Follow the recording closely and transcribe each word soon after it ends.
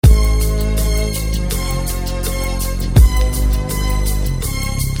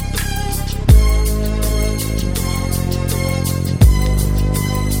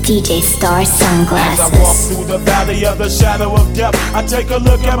DJ StarSunglasses. As I walk through the valley of the shadow of death, I take a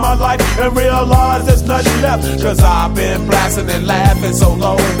look at my life and realize there's nothing left. Cause I've been blasting and laughing so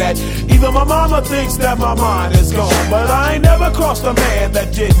long that even my mama thinks that my mind is gone. But I ain't never crossed a man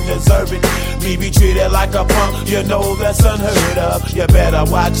that didn't deserve it. Me be treated like a punk, you know that's unheard of. You better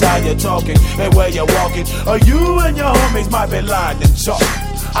watch how you're talking and where you're walking, or you and your homies might be lined in chalk.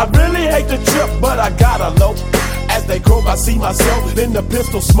 I really hate the trip, but I gotta low. As they croak, I see myself in the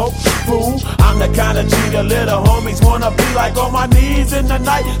pistol smoke. Fool, I'm the kind of G the little homies wanna be like, on my knees in the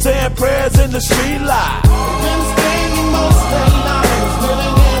night, saying prayers in the street light. Been spending most of their lives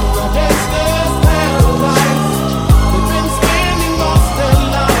living in the gangster's paradise. We've been spending most of their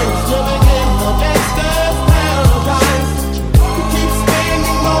lives living in the gangster's paradise. We keep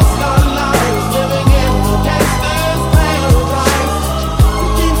spending most of our lives living in the gangster's paradise. We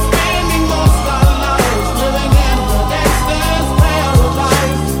keep spending most of our lives living in the gangster's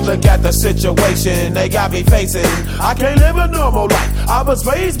paradise. Look at the situation they got me facing. I can't live a normal life. I was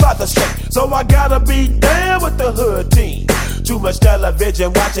raised by the state, so I gotta be down with the hood team. Too much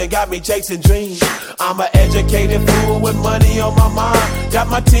television watching got me chasing dreams. I'm an educated fool with money on my mind. Got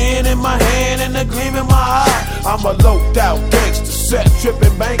my tin in my hand and a gleam in my eye. I'm a loped out gangster, set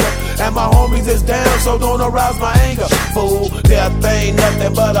tripping banker, and my homies is down, so don't arouse my anger. Fool, death ain't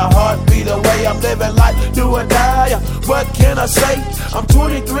nothing but a heartbeat away. I'm living life, do or die. What can I say? I'm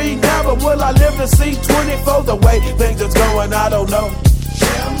 23 now, but will I live to see 24? The way things is going, I don't know.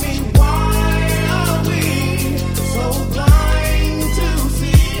 Tell me, why are we so blind to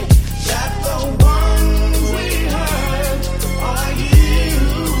see that the ones we hurt are you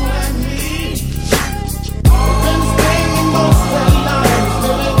and me? We've been spending most of our lives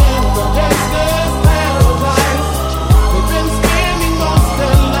living in the gangster's paradise. We've been spending most of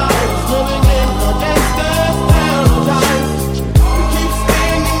our lives living in the gangster's paradise. We keep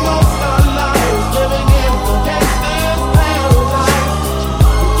spending most of our lives living in the gangster's paradise.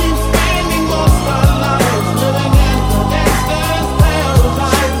 Keep spending most of our lives living in the gangster's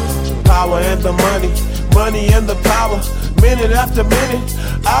paradise. Power and the money, money and the power. Minute after minute,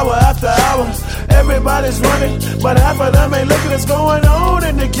 hour after hour, everybody's running, but half of them ain't looking what's going on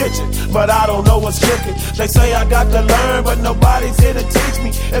in the kitchen. But I don't know what's cooking. They say I got to learn, but nobody's here to teach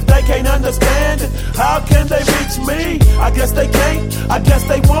me. If they can't understand it, how can they reach me? I guess they can't, I guess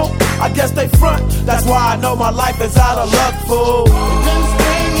they won't, I guess they front. That's why I know my life is out of luck, fool. We've been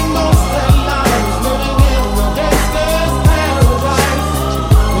spending most of our lives living in the gangster's paradise.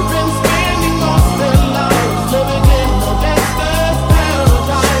 We've been spending most of our lives living in the gangster's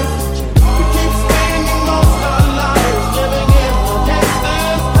paradise. We keep spending most of our lives living in the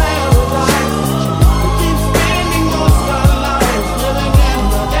gangster's paradise. We keep spending most of our lives living in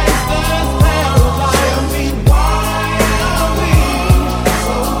the gangster's paradise. Tell me, why are we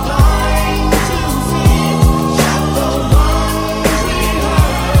so blind to see that the ones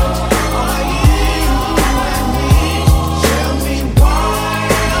we hurt are you and me? Tell me, why are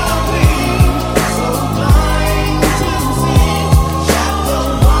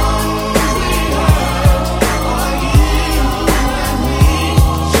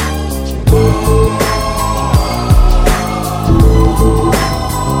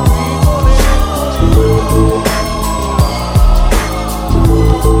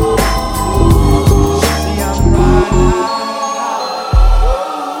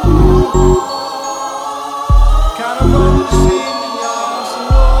we so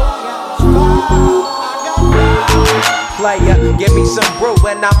blind to see that the ones we hurt are you and Player, give me some brew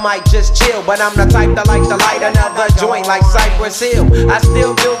and I might just chill. But I'm the type that like to light another joint like Cypress Hill. I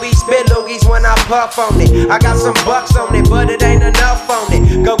still do be spit loogies when I puff on it. I got some bucks on it, but it ain't enough on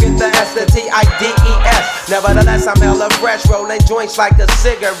it. Go get the S, the T-I-D-E-S. Nevertheless, I'm hella fresh, rolling joints like a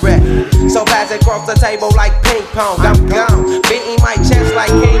cigarette. So pass it across the table like ping pong. I'm gone, beating my chest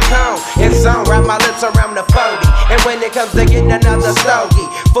like King Kong. It's on, wrap my lips around the 40. And when it comes to getting another stogie,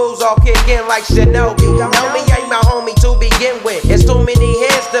 fools all kick in like Shinobi. Know me ain't my homie to begin with. It's too many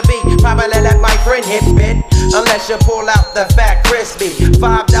heads to be. Probably let my friend hit bit. Unless you pull out the fat crispy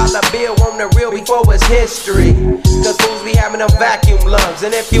 $5 bill on the real before it's history. Cause fools be having them vacuum lungs.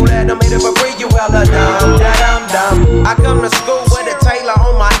 And if you let them hit it for free, you hella dumb. I come to school with a Taylor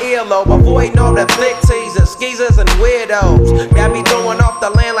on my earlobe. Avoiding all the flick teasers, skeezers, and weirdos that be throwing off the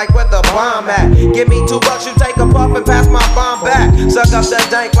land like where the bomb at. Give me $2, you take a puff and pass my bomb back. Suck up the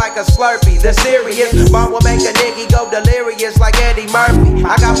dank like a Slurpee. The serious bomb will make a nigga go delirious like Eddie Murphy.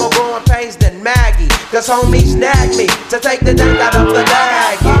 I got more growing pains than Maggie, cause homie snagged me to take the dank out of the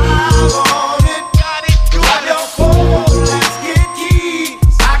bag.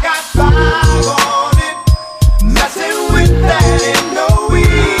 I got 5 on it. Messing with that ain't no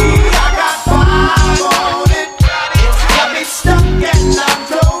easy.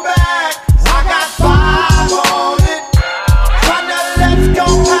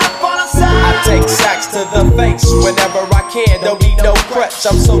 pace whenever I can. Don't need no crutch,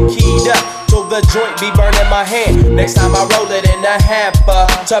 I'm so keyed up till the joint be burning my hand. Next time I roll it in a hamper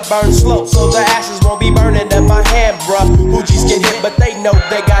to burn slow, so the ashes won't be burning in my hand, bruh. Hoogies get hit, but they know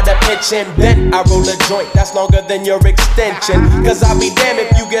they gotta pitch and bend. I roll a joint that's longer than your extension, cause I'll be damned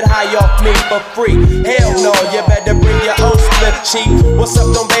if you get high off me for free. Hell no, you better bring your own slip, cheap. What's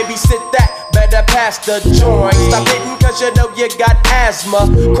up, don't babysit that? Better pass the joint. Stop hitting cause you know you got asthma.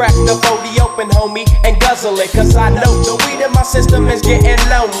 Crack the 40 open, homie, and guzzle it, cause I know the weed in my system is getting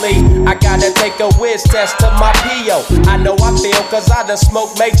lonely. I gotta take a whiz test to my P.O. I know I feel cause I done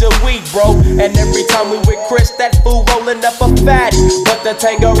smoked major weed, bro. And every time we with Chris, that fool rolling up a fatty, but the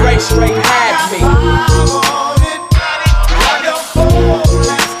Tangeray straight had me.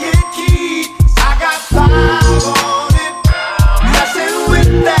 Let's get keyed. I got 5 on it. Messing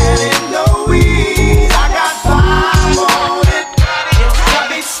with that in the weed. I got 5 on it. It's got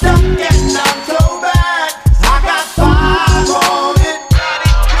me stuck and I'm so bad. I got 5 on it.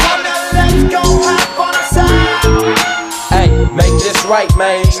 Come now, let's go have fun aside. Hey, make this right,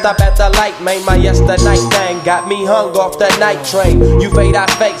 man. Stop at the light, man. My yesterday thing got me hung off the night train. You fade, I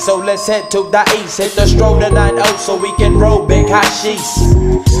fake, so let's head to the east. Hit the stroll to 9-0 so we can roll big hashish.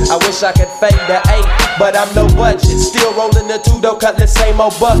 I wish I could fade the 8, but I'm no budget. Still rolling the 2 though, cut the same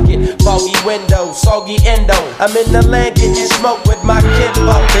old bucket. Foggy window, soggy endo. I'm in the land getting smoke with my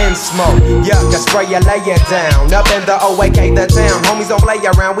kinfolk. Been smoke, yuck, I spray you, lay it down. Up in the OAK, the town. Homies don't play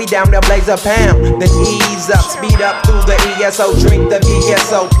around, we down to blaze a pound. Then ease up, speed up through the ESO. Drink the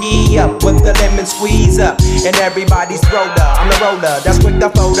VSOP up with the lemon squeeze up. And everybody's throwed up. I'm the roller that's quick to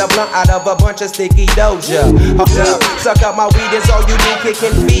fold a blunt out of a bunch of sticky doja. Hold up, suck up my weed, is all you need,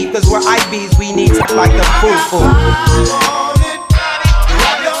 kicking feet. Cause we're IBs, we need to like the foo-foo.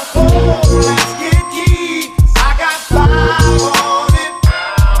 Let's get keyed. I got 5 on it.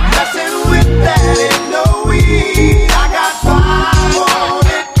 Messing with that in the weed. I got 5 on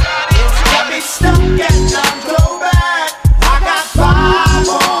it. It's got me stuck and I'm so bad. I got 5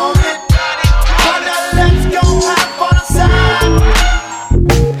 on it. Come now, let's go have fun aside.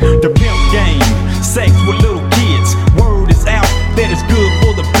 The pimp game, sex with little kids. Word is out that it's good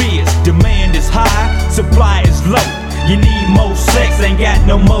for the biz. Demand is high, supply is low. You need more sex, ain't got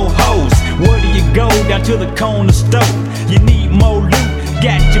no more hoes. Where do you go? Down to the corner store. You need more loot,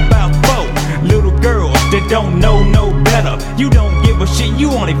 got you about 4 little girls that don't know no better. You don't give a shit,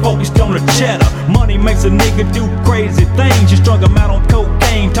 you only focused on the cheddar. Money makes a nigga do crazy things. You strung them out on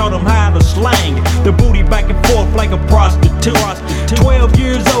cocaine, taught them how to slang the booty back and forth like a prostitute. 12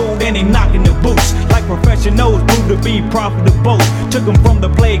 years old and they knocking the boots like professionals, grew to be profitable. Took them from the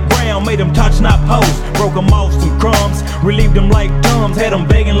playground, made them touch not hoes. Broke them off some crumbs, relieved them like thumbs. Had them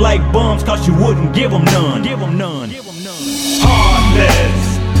begging like bums, cause you wouldn't give them none.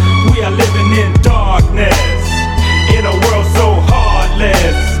 Heartless, we are living in darkness, in a world so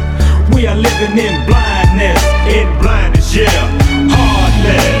heartless. We are living in blindness, yeah.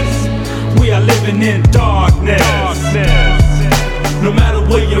 Heartless, we are living in darkness. No matter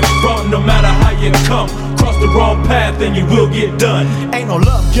where you're from, no matter how you come, cross the wrong path and you will get done. Ain't no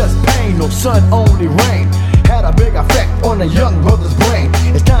love, just pain, no sun, only rain. Had a big effect on a young brother's brain.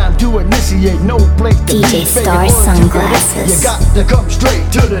 It's time to initiate, no place to DJ be. StarSunglasses. You got to come straight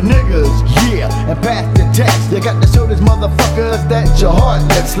to the niggas, yeah, and pass the test. You got to show these motherfuckers that your heart.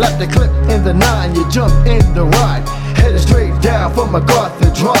 Let's slap the clip in the 9, you jump in the ride. Headed straight down from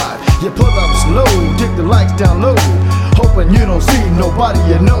MacArthur Drive. You pull up slow, dig the lights down low, hoping you don't see nobody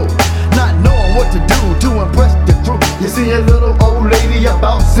you know. Not knowing what to do to impress the crew. You see a little old lady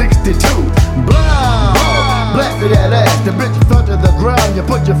about 62. Blind, blasted that ass. The bitch fell to the ground. You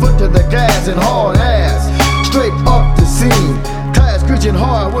put your foot to the gas and haul ass straight off the scene. Tires screeching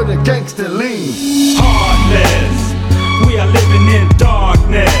hard with a gangster lean. Heartless, we are living in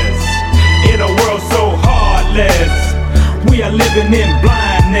darkness, in a world so heartless. We are living in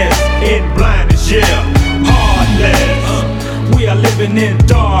blindness, yeah. Heartless, we are living in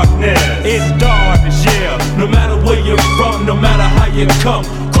darkness, yeah. No matter where you're from, no matter how you come,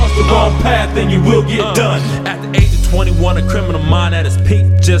 cross the wrong path and you will get done. At the age of 21, a criminal mind at its peak.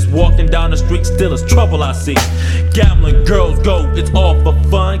 Just walking down the street, still is trouble I see. Gambling, girls go, it's all for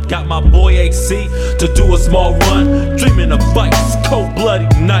fun. Got my boy AC to do a small run. Dreaming of fights, cold bloody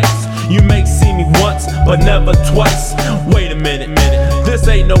nights. You may see me once, but never twice. Wait a minute, this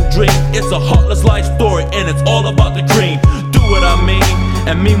ain't no dream. It's a heartless life story, and it's all about the dream. Do what I mean,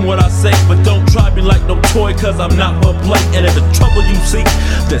 and mean what I say. But don't try me like no toy, cause I'm not for play. And if the trouble you seek,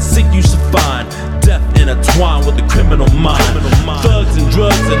 then seek you should find. Death intertwined with the criminal mind. Thugs and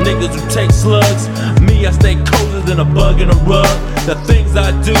drugs and niggas who take slugs. Me, I stay cold harder than a bug in a rug. The things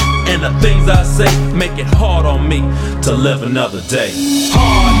I do and the things I say make it hard on me to live another day.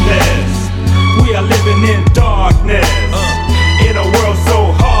 Heartless, we are living in darkness, in a world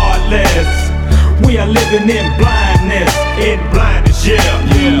so heartless. We are living in blindness, yeah.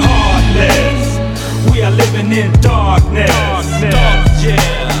 Heartless, we are living in darkness,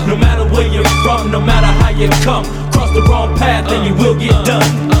 yeah. No matter where you're from, no matter how you come, cross the wrong path and you will get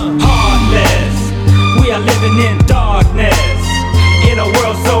done. Heartless, we are living in darkness, in a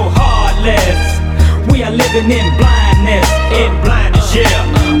world so heartless. We are living in blindness, yeah.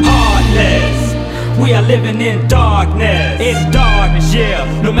 Heartless, we are living in darkness,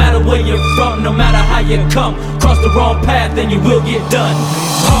 yeah. No matter where you're from, no matter how you come, cross the wrong path and you will get done.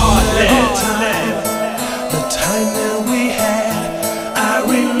 Heartless. The time that we had, I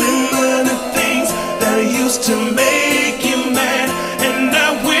remember the things that used to make you mad, and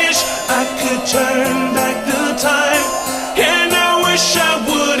I wish I could turn back the time, and I wish I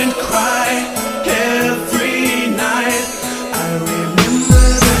wouldn't cry every night. I remember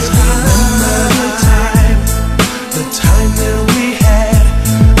the time that we had.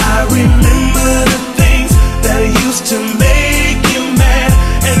 I remember the things that used to make you mad,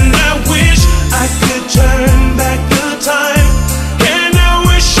 and I wish I could turn back the time, and I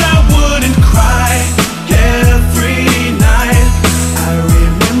wish I wouldn't cry every night. I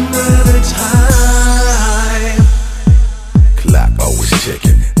remember the time. Clock always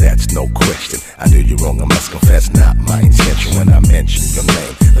ticking, that's no question. I knew you wrong, I must confess, not my intention. When I mention your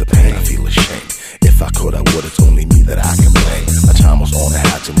name, the pain, I feel ashamed. If I could, I would, it's only me that I can blame. My time was on, I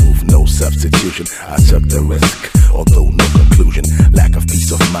had to move, no substitution. I took the risk, although no conclusion. Lack of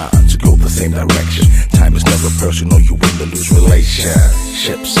peace of mind to go the same direction. Time is never personal, you win or lose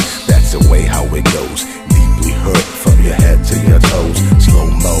relationships. That's the way how it goes. Deeply hurt from your head to your toes. Slow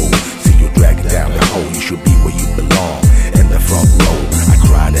mo, see you dragging down the hole. You should be where you belong, in the front row. I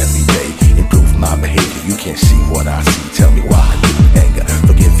cried every day, improve my behavior. You can't see what I see, tell me why I do anger.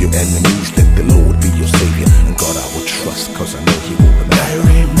 Forgive your enemies, let the Lord be your savior. And God I will trust, cause I know he will remember. I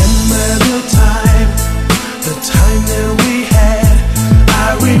remember the time that we had.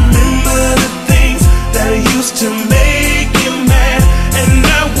 I remember the things that used to make you mad, and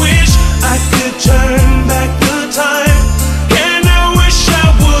I wish I could turn back the time, and I wish I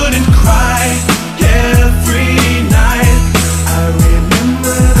wouldn't cry every night. I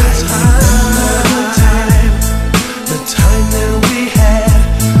remember the time that we had.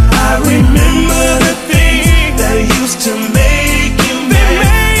 I remember the things that used to make you mad,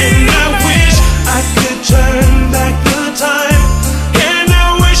 and I wish I could turn back the time, and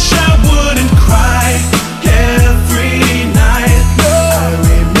I wish I wouldn't cry every night. I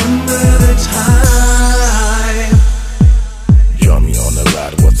remember the time. Join me on the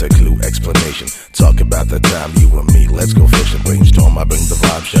ride, what's a clue explanation? Talk about the time you and me, let's go fishing. Brainstorm, I bring the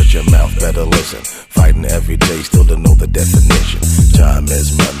vibe, shut your mouth, better listen. Fighting every day, still don't know the definition. Time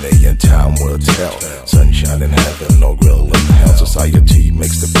is money and time will tell. Sunshine in heaven, no grill in hell. Society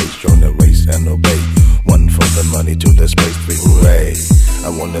makes the pace, join the race and obey. One from the money to the space, three, hooray. I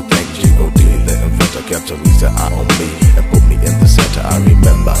wanna thank G.O.D, the inventor, kept Teresa eye on me and put me in the center. I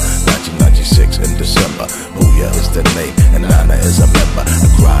remember 1996 in December. Booyah is the name and Nana is a member. I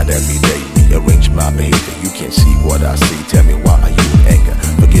cried every day, rearrange my behavior. You can't see what I see, tell me why are you in anger?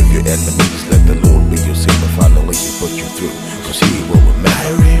 Forgive your enemies, let the Lord be your savior. Finally he put you through, cause he will remember. I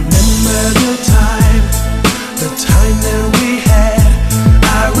remember the time that we had.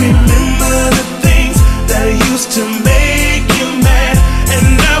 I remember the things that used to make you mad,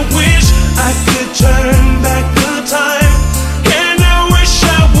 and I wish I could turn back the time, and I wish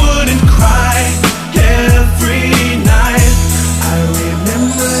I wouldn't cry every night. I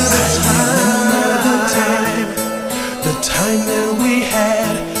remember the time that we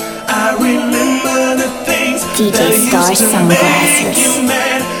had. I remember the things DJ that used to make StarSunglasses. you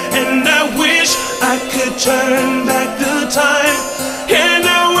mad, and I wish I could turn back the time, and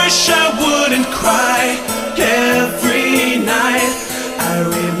I wish I wouldn't cry every night. I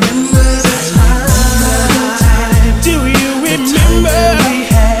remember the time. Do you remember? We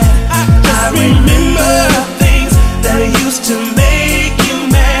had. I remember the things that used to make you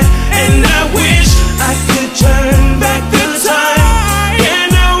mad, and I wish I could turn back the time,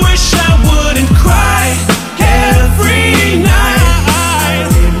 and I wish I wouldn't cry every night. I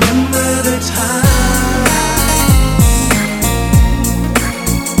remember the time.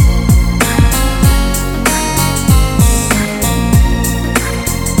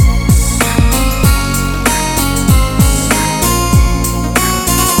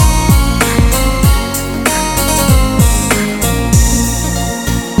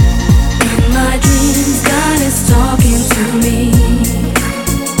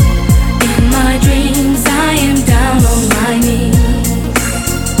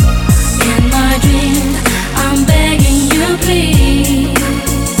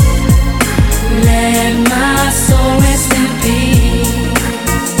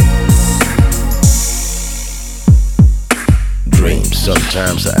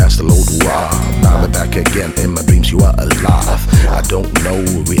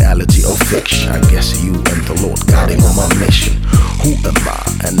 conviction. I guess you and the Lord got him on my mission. Who am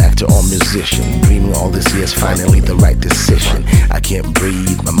I? An actor or musician? Dreaming all these years, finally the right decision. I can't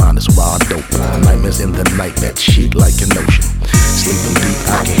breathe, my mind is wide open. Nightmares in the night that sheet like an ocean. Sleeping deep,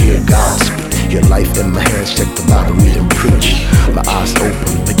 I can hear God speak. Your life in my hands, check the Bible, read and preach. My eyes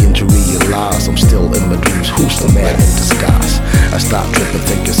open, begin to realize I'm still in my dreams. Who's the man in disguise? I stop tripping,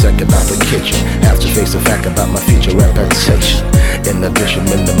 think a second about the kitchen. Have to face the fact about my future reputation. In addition,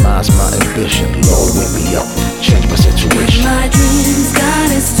 minimize my ambition. Lord, wake me up, change my situation. In my dreams,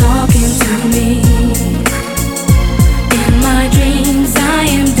 God is talking to me. In my dreams, I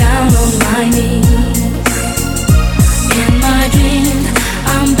am down on my knees. In my dreams,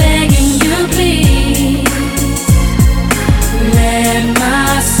 I'm begging you, please. Let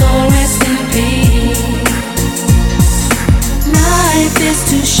my soul rest in peace. Life is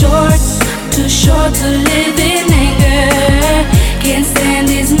too short to live in anger. Can't stand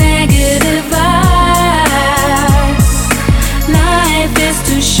these negative vibes. Life is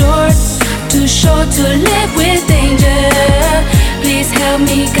too short to live with danger. Please help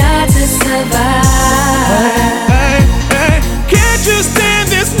me, God, to survive. Hey, can't you stand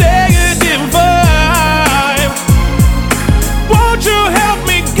this negative vibe? Won't you help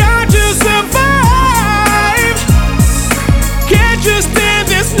me, God, to survive? Can't you stand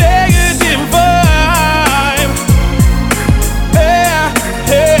this negative vibe?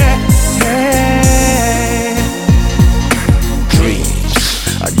 Dreams,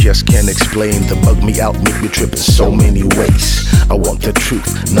 I just can't explain. They bug me out, make me trip in so many ways. I want the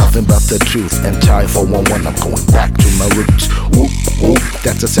truth, nothing but the truth. And time for one, I'm going back to my roots. Whoop, whoop,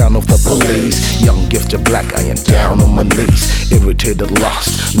 that's the sound of the police. Young, gifted, black, I am down on my knees. Irritated,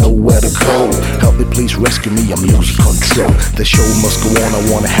 lost, nowhere to go. Help me, please rescue me, I'm losing control. The show must go on, I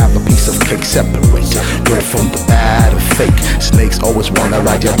wanna have a piece of cake. Separate good from the bad and fake. Snakes always wanna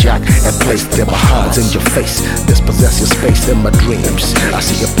ride your jack and place their behinds in your face. Dispossess your space in my dreams. I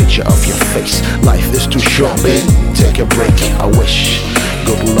see a picture of your face. Life is too short, babe, take a break. I wish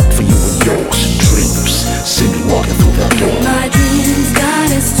good luck for you and yours. Dreams, see me walking through that door. In my dreams,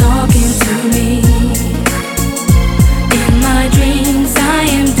 God is talking to me. In my dreams, I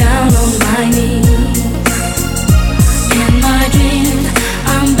am down on my knees. In my dreams,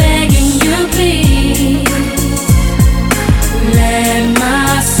 I'm begging you, please. Let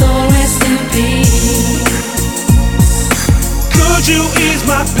my soul rest in peace. Could you ease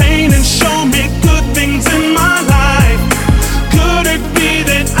my pain and show me good things in my life? Could it be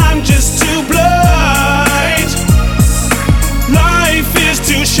that I'm just too blind? Life is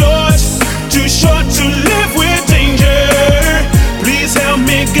too short to live with danger. Please help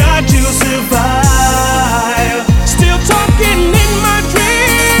me, God, to survive. Still talking in my dreams.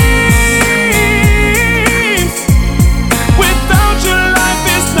 Without your life,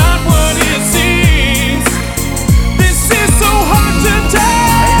 it's not what it seems. This is so hard to take.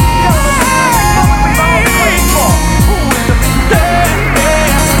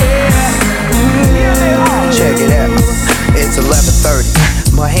 Check it out. It's 11:30.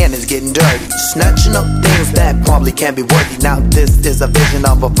 My hand is getting dirty, snatching up things that probably can't be worthy. Now this is a vision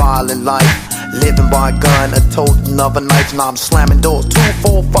of a violent life, living by a gun, a totem of a knife. Now I'm slamming doors, 2,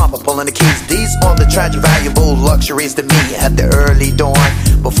 4, 5, I'm pulling the keys. These are the tragic, valuable luxuries to me at the early dawn.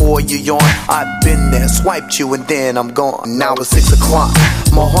 Before you yawn, I've been there, swiped you and then I'm gone. Now it's 6 o'clock,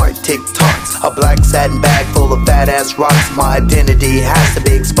 my heart tick-tocks. A black satin bag full of fat ass rocks. My identity has to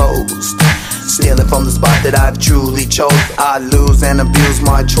be exposed. Stealing from the spot that I've truly chose. I lose and abuse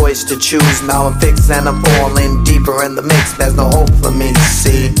my choice to choose. Now I'm fixed and I'm falling deeper in the mix. There's no hope for me,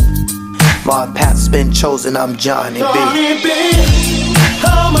 see. My path's been chosen, I'm Johnny B. Johnny B,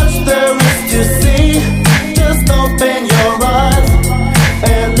 how much there is to see? Just open your eyes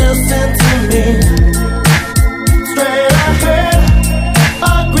and listen to me. Straight ahead,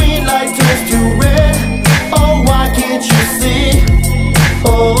 our green light turns to red. Oh, why can't you see?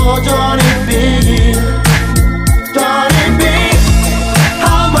 Oh, Johnny B, Johnny B,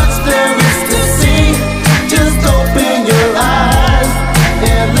 how much there is to see? Just open your eyes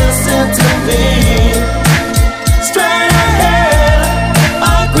and listen to me. Straight ahead,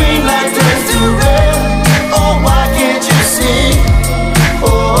 our green light turns to red. Oh, why can't you see?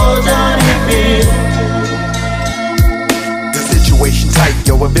 Oh, Johnny B. The situation tight,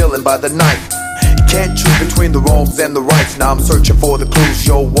 yo, a villain by the night. Can't choose between the wrongs and the rights. Now I'm searching for the clues.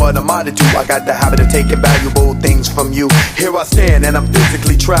 Yo, what am I to do? I got the habit of taking valuable things from you. Here I stand and I'm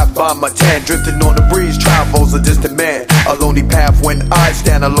physically trapped by my tan. Drifting on the breeze, travels a distant man. A lonely path when I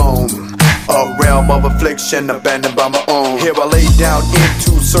stand alone. A realm of affliction abandoned by my own. Here I lay down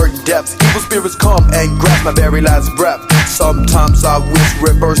into certain depths. Evil spirits come and grasp my very last breath. Sometimes I wish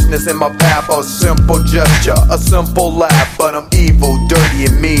reverseness in my path. A simple gesture, a simple laugh. But I'm evil, dirty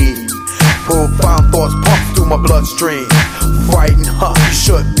and mean. Profound thoughts pump through my bloodstream. Frightened, huh, you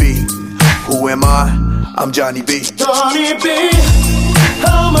should be. Who am I? I'm Johnny B. Johnny B,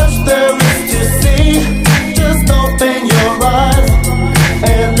 how much there is to see. Just open your eyes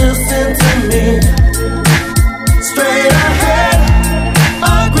and listen to me. Straight ahead,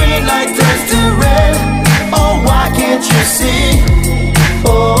 a green light turns to red. Oh, why can't you see?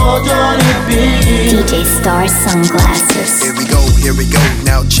 Oh, Johnny B. DJ StarSunglasses. Here we go,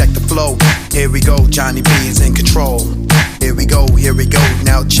 now check the flow. Here we go, Johnny B is in control. Here we go,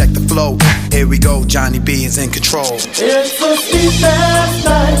 now check the flow. Here we go, Johnny B is in control. It's a sleepless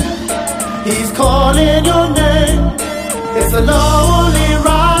night, he's calling your name. It's a lonely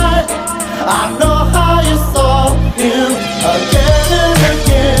ride, I know how you saw him again and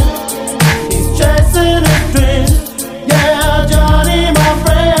again. He's chasing his dreams, yeah, Johnny my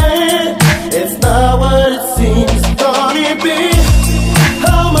friend. It's not what it seems, Johnny B.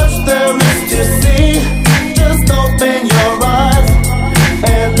 How much there is to see. Just open your eyes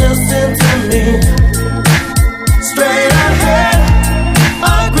and listen to me. Straight ahead,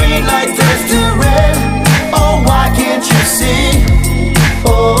 a green light turns to red. Oh, why can't you see?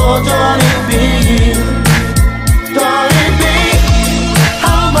 Oh, Johnny B. Johnny B.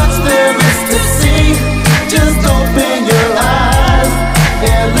 How much there is to see. Just open your eyes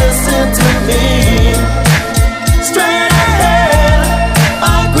and listen to me. Straight ahead, a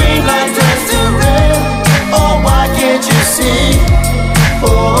green light turns to red. Oh, why can't you see?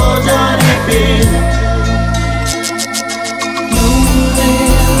 Oh, Johnny B. Lonely,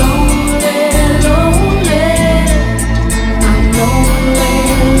 lonely, lonely. I'm lonely,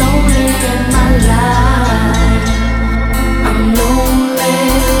 lonely in my life. I'm lonely,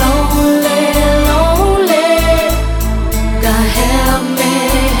 lonely, lonely. God help me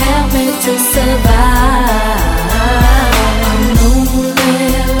to survive. I'm lonely,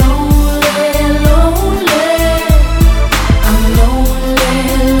 lonely, lonely. I'm lonely,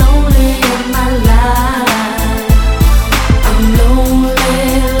 lonely in my life. I'm lonely,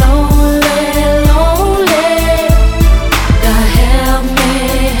 lonely, lonely. God help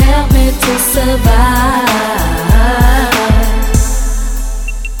me to survive.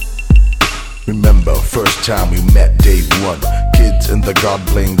 Remember, first time we met, day one. Kids in the garden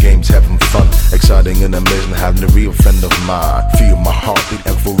playing games, having fun. Exciting and amazing, having a real friend of mine. Feel my heartbeat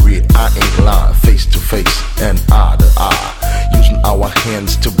and for real, I ain't lying. Face to face and eye to eye. Using our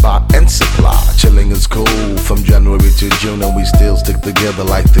hands to buy and supply. Chilling is cool from January to June, and we still stick together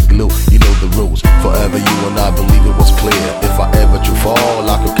like the glue. You know the rules. Forever you and I believe it was clear. If I ever to fall,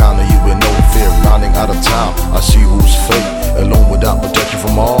 I could count on you with no fear. Running out of time, I see who's fake. Alone without protection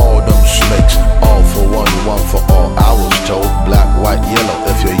from all them snakes. All for one, one for all. I was told black, white, yellow.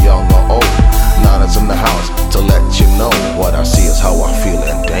 If you're young or old, Nana's in the house to let you know what I see is how I feel,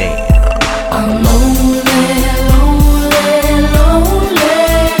 and damn, I'm lonely. Lonely, lonely.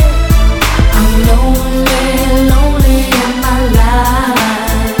 I'm lonely, lonely in my life.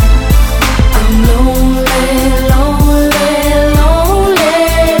 I'm lonely, lonely, lonely.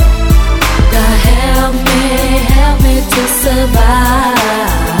 God help me to survive.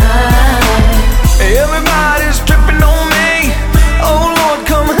 Everybody's tripping on me. Oh Lord,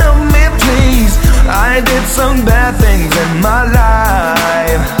 come help me please. I did some bad things in my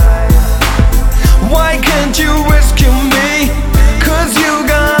life. Why can't you rescue me? 'Cause you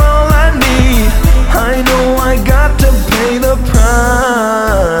got all I need. I know I got to pay the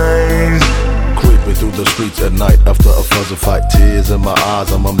price. Creeping through the streets at night after a fuzzy fight. Tears in my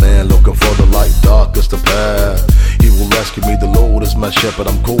eyes, I'm a man looking for the light. Dark is the path. He will rescue me, the Lord is my shepherd.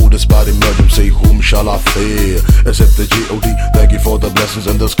 I'm cool despite emergency, whom shall I fear? Except the G.O.D. Thank you for the blessings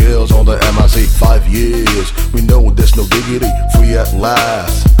and the skills on the MIC. 5 years, we know there's no diggity. Free at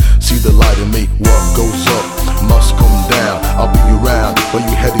last, see the light in me. What goes up must come down. I'll be around when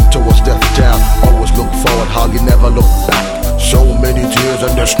you heading towards death town. Always look forward, how you never look back. So many tears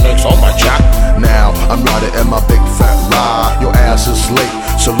and the snakes on my jack. Now I'm riding in my big fat ride. Your ass is late,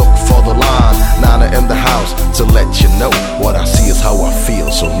 so look for the line. Nana in the house to let you know what I see is how I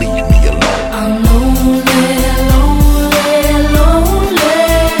feel, so leave me alone. I'm lonely, lonely, lonely.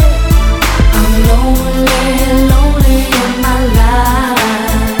 I'm lonely, lonely in my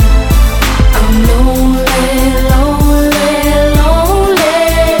life. I'm lonely, lonely, lonely.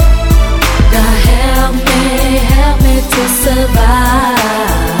 God help me to survive.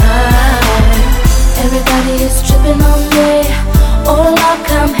 Everybody is tripping on me. Oh Lord,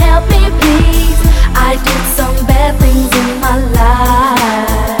 come help me please.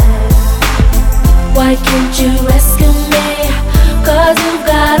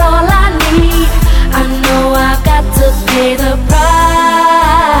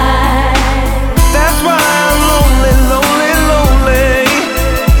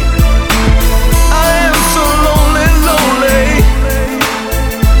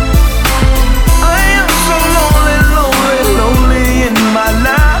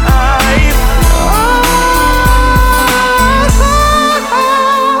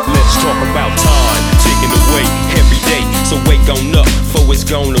 is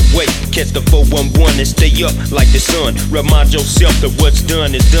gone away. Catch the 411 and stay up like the sun. Remind yourself that what's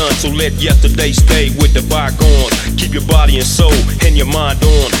done is done. So let yesterday stay with the bygones. Keep your body and soul and your mind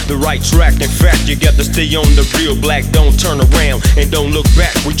on the right track. In fact, you got to stay on the real black. Don't turn around and don't look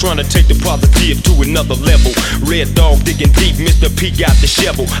back. We trying to take the positive to another level. Red dog digging deep, Mr. P got the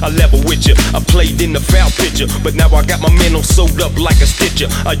shovel. I level with you. I played in the foul picture, but now I got my mental sewed up like a stitcher.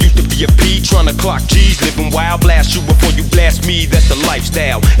 I used to be a P trying to clock G's, living wild. Blast you before you blast me, that's the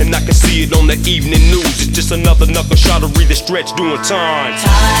lifestyle. And I can see it on the evening news. It's just another knuckle shot to read the stretch doing time.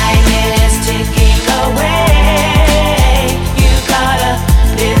 Time is ticking away. You gotta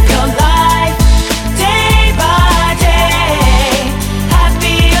live your life day by day.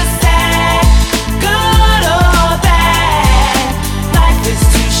 Happy or sad, good or bad. Life is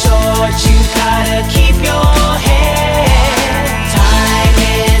too short, you gotta keep your head. Time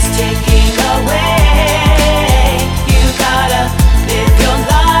is ticking away. You gotta live your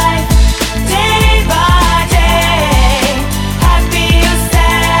life day by day. Happy or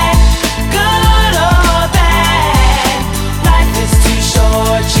sad, good or bad. Life is too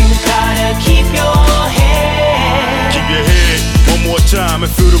short, you gotta keep your head. Keep your head one more time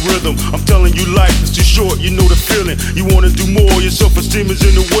and feel the rhythm. I'm telling you, life is too short, you know the feeling. You wanna do more, your self-esteem is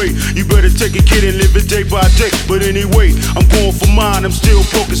in the way. You better take a kid and live it day by day. But anyway, I'm going for mine, I'm still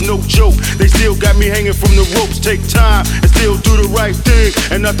broke, it's no joke. They still got me hanging from the ropes. Take time and still do the right thing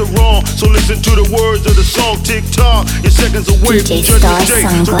and not the wrong. So listen to the words of the song, tick tock. You're seconds away DJ from judgment day.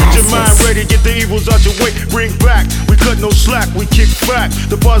 So get your mind StarSunglasses. ready, get the evils out your way. Bring back, we cut no slack, we kick back.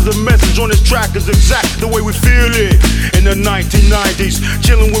 The positive message on this track is exact the way we feel it. In the 1990s,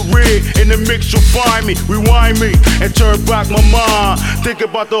 chilling with Red, in the mix you'll find me. Rewind me and turn back my mind. Think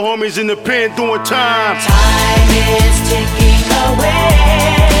about the homies in the pen doing time. Time is ticking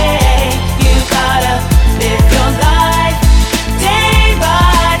away. You gotta live your life day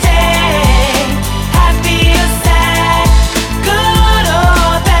by day. Happy or sad, good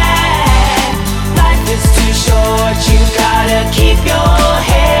or bad. Life is too short, you gotta keep your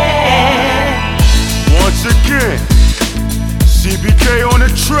head. Once again, CBK on the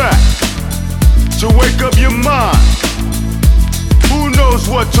track to wake up your mind. Who knows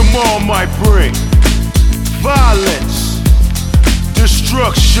what tomorrow might bring? Violence,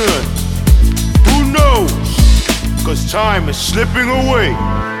 destruction. Who knows? 'Cause time is slipping away.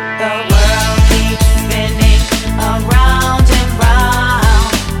 The world keeps spinning around and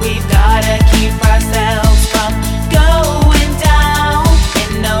round. We've gotta keep ourselves from going down.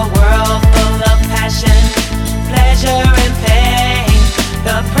 In a world full of passion, pleasure and pain,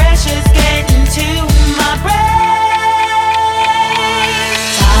 the pressure's getting to my brain.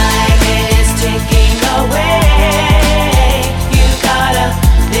 Time is ticking away. You gotta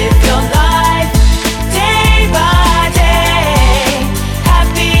live your life day by day.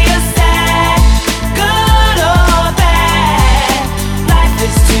 Happy or sad, good or bad. Life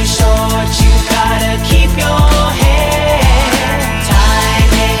is too short, you gotta keep your head.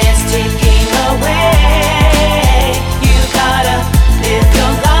 Time is ticking away. You gotta live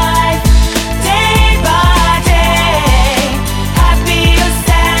your life day by day. Happy or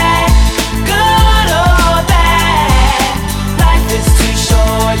sad, good or bad. Life is too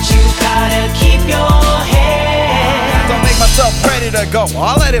short, you gotta keep your head. Don't make myself ready to go,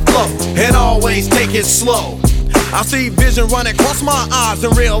 I'll let it flow and always take it slow. I see vision running across my eyes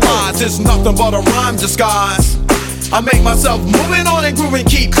and realize it's nothing but a rhyme disguise. I make myself moving on and grooving,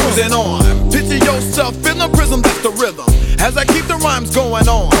 keep cruising on. Picture yourself in the prism, that's the rhythm. As I keep the rhymes going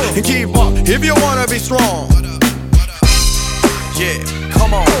on and keep up if you wanna be strong. Yeah,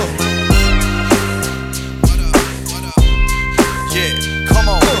 come on. Yeah, come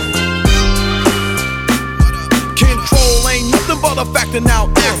on. Control ain't nothing but a factor now.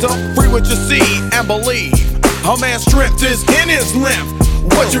 Act up, free what you see and believe. A man's strength is in his length.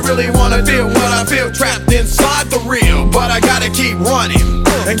 What you really wanna feel, what I feel trapped inside the real. But I gotta keep running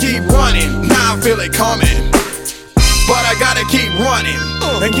and keep running. Now I feel it coming. But I gotta keep running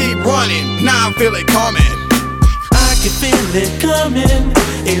and keep running. Now I feel it coming. I can feel it coming.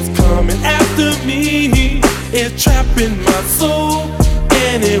 It's coming after me. It's trapping my soul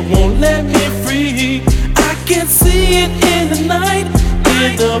and it won't let me free. I can see it in the night,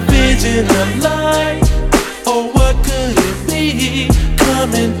 in the vision of light. Oh, what could it be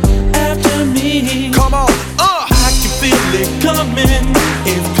coming after me? Come on, I can feel it coming.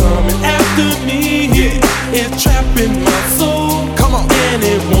 It's coming after me. It's trapping my soul. Come on, and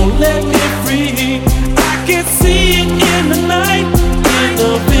it won't let me free. I can see it in the night, in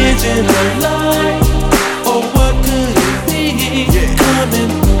the vision of light. Oh, what could it be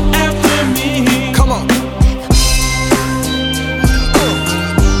coming after me? come on.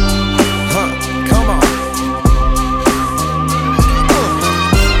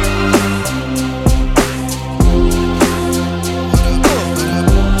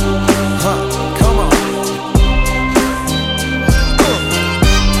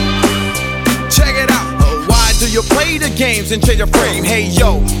 you play the games and change your frame. Hey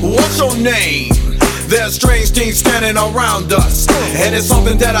yo, what's your name? There's strange things standing around us, and it's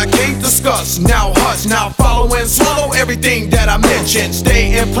something that I can't discuss. Now hush, now follow and swallow everything that I mentioned.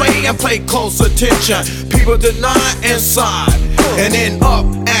 Stay and pay close attention. People deny inside and end up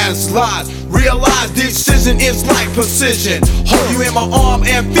as lies. Realize decision is like precision. Hold you in my arm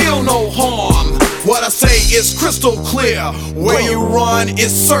and feel no harm. What I say is crystal clear. Where you run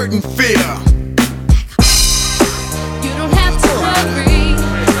is certain fear. You don't have to hurry,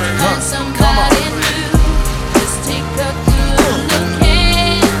 find somebody new. Just take a good look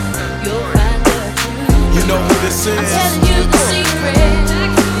and you'll find the truth. You know who this is? I'm telling you the secret,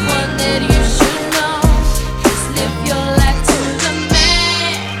 one that you should know. Just live your life to the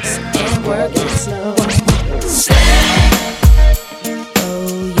max and work it slow.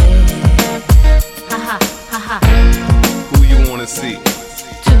 Oh yeah, ha ha ha ha. Who you wanna see?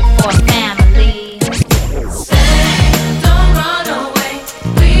 2 for family. Don't run away,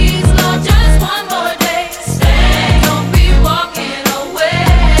 please Lord, just one more day. Stay, don't be walking away.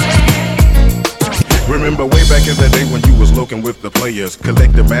 Remember way back in the day when you was looking with the players,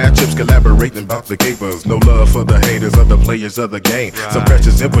 collecting mad chips, collaborating about the capers. No love for the haters of the players of the game. Some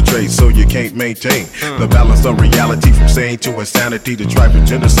pressures infiltrate so you can't maintain the balance of reality, from sane to insanity to tribal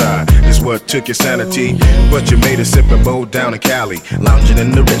genocide is what took your sanity. But you made it sip and bowl down in Cali, lounging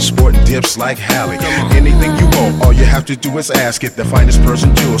in the rich, sporting dips like Halle. Anything you want, all you have to do is ask it. The finest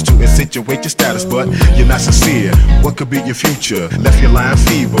person jewels to insinuate your status, but you're not sincere. What could be your future? Left your line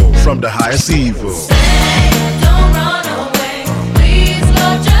feeble from the highest evil. Don't run away, please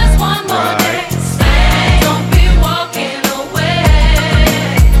Lord, just one more day. Stay, don't be walking away.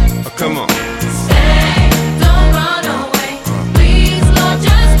 Oh, come on. Stay, don't run away, please Lord,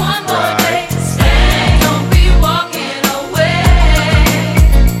 just one more day. Stay, don't be walking away.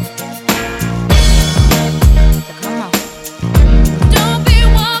 Come on. Don't be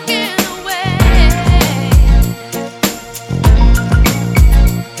walking away.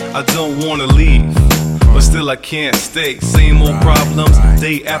 I don't wanna leave, but still I can't stay. Same old problems,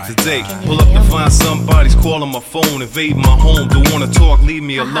 day after day. Pull up to find somebody's calling my phone, invade my home. Don't wanna talk, leave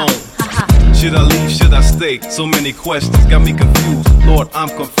me alone. Should I leave, should I stay? So many questions, got me confused. Lord, I'm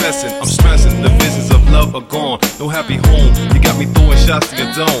confessing, I'm stressing. The visions of love are gone, no happy home. You got me throwing shots to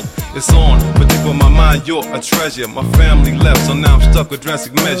your dome. It's on, but deep in my mind, you're a treasure. My family left, so now I'm stuck with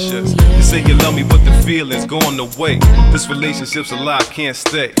drastic measures. You say you love me, but the feeling's going away. This relationship's a lie, I can't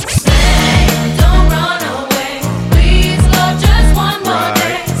stay. Don't run away, please Lord, just one more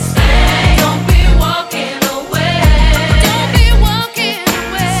day. Stay, don't be walking away. Don't be walking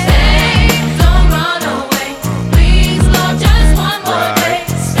away. Stay, don't run away, please Lord, just one more day.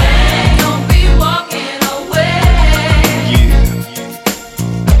 Stay, don't be walking away.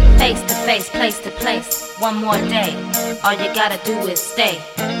 Face to face, place to place, one more day. All you gotta do is stay.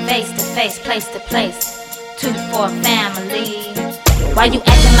 Face to face, place to place, 2 for family. Why you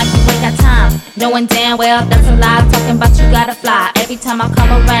acting like you ain't got time? Knowing damn well that's a lie. Talking about you gotta fly. Every time I come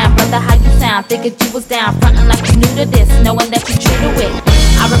around, brother, how you sound? Figured you was down, frontin' like you new to this, knowing that you true to it.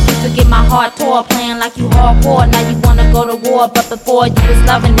 I refuse to get my heart tore, playing like you hardcore. Now you wanna go to war, but before you was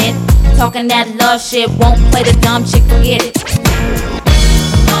loving it. Talking that love shit, won't play the dumb chick, forget it.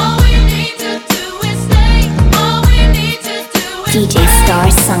 All we need to do is stay. All we need to do is DJ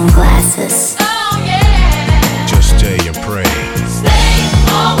StarSunglasses. oh yeah. Just stay and pray.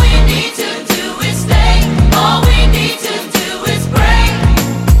 All we need to do is stay. All we need to do is pray.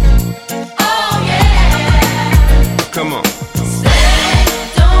 Oh yeah. Come on. Stay,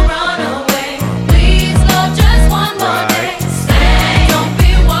 don't run away. Please Lord, just one more day. Stay, don't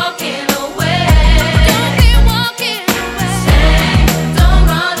be walking away. Don't be walking away. Stay, don't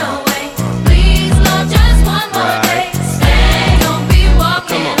run away. Please Lord, just one more day. Stay, don't be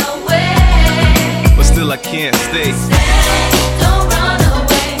walking away. But still I can't stay. Don't run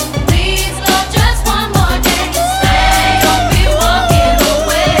away, please Lord, just one more day. Stay, don't be walking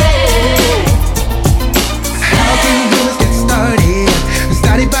away. How can rumors get started?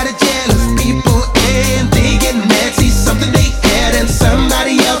 Started by the jealous people, and they get mad, see something they had and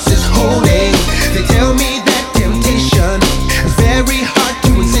somebody else is holding. They tell me that temptation is very hard to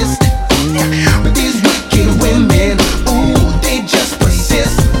resist, but these wicked women, ooh, they just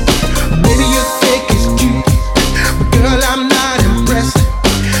persist. Maybe you think it's cute, but girl, I'm not impressed.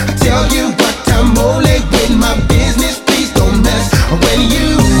 I tell you what, I'm only with my business, please don't mess. When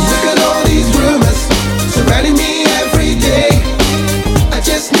you look at all these rumors surrounding me every day, I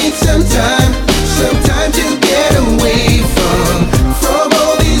just need some time to get away from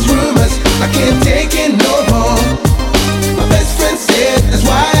all these rumors. I can't take it no more. My best friend said that's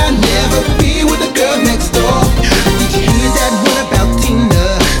why I never be with the girl next door.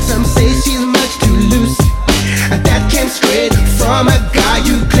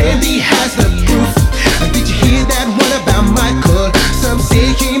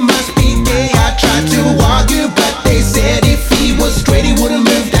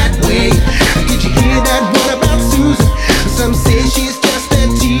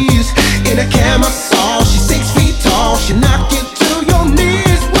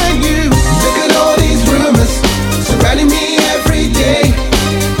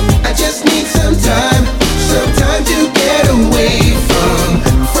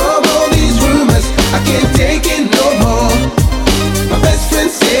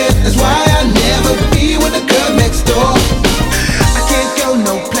 friend said, that's why I never be with the girl next door. I can't go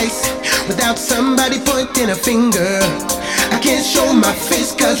no place without somebody pointing a finger. I can't show my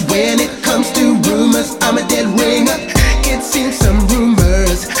face, cause when it comes to rumors, I'm a dead ringer. It seems some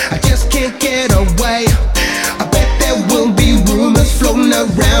rumors, I just can't get away. I bet there will be rumors floating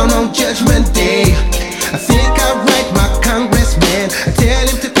around on Judgment Day. I think I'll write my congressman, tell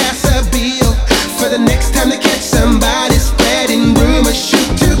him to pass a bill for the next time they catch somebody spreading rumors.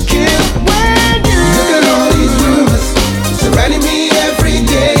 Shoot to kill. Look at all these rumors surrounding me every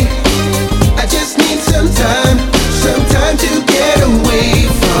day. I just need some time to get away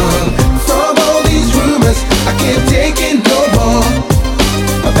from all these rumors. I can't take it no more.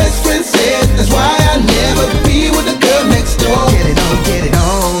 My best friend said, that's why I never be with the girl next door. Get it on, get it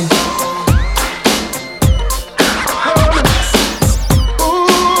on.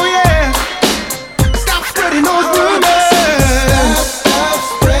 Ooh yeah. Stop spreading those rumors. Stop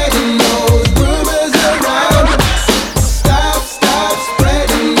spreading those rumors around. Stop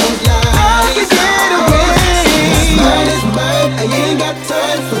spreading those lies. Get away. Mine is mine. I ain't got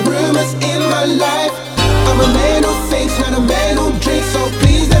time for rumors in my life. I'm a man who thinks, not a man who drinks. So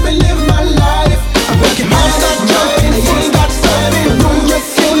please let me live my life. I'm working hard, stop jumping. I ain't got time for rumors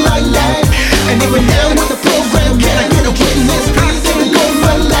in my life. And even now with the program, can I get a witness? Please let me live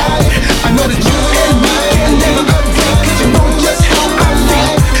my life. I know that you and me can never update, cause you know just how I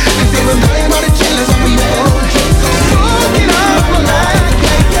live. Cause they rely on the jealous of me, man. Looking up my life,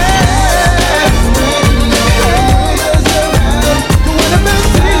 yeah. Rumors around, but when I'm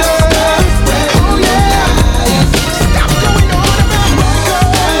best in love, oh yeah. Stop going on about my girl.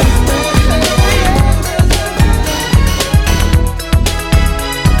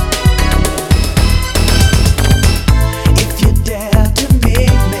 If you dare to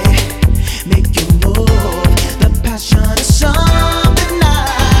make you move, the passion is something I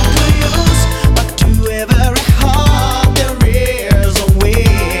could use. But to every heart there is a way.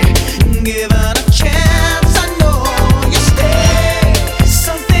 Given a chance, I know you stay.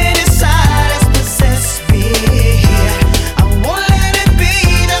 Something inside has possessed me. I won't let it be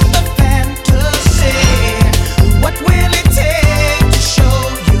just a fantasy. What will it take to show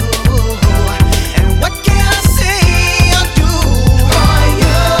you? And what can I say or do for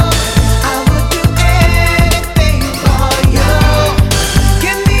you? I would do anything for you.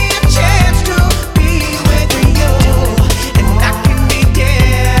 Give me a chance to be with you, and I can be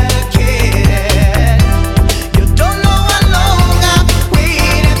dedicated. You don't know how long I've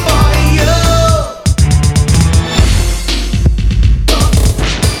waited for you.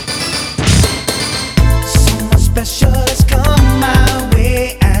 Someone special has come my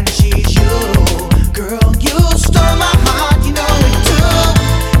way, and she's you. Girl, you stole my heart, you know it too.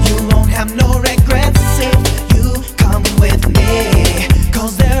 You won't have no regrets if you come with me.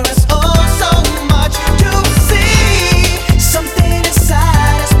 Cause there is oh so much to see. Something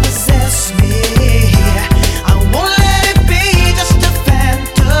inside has possessed me. I won't let it be just a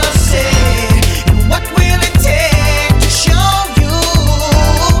fantasy. And what will it take to show you?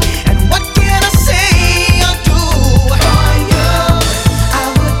 And what can I say or do for you? I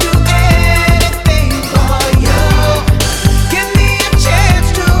would do anything for you. Give me a chance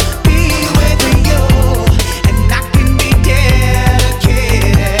to be with you, and I can be dedicated.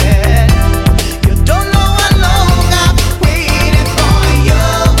 You don't know how long I've waited for you.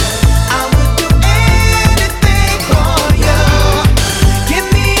 I would do anything for you. Give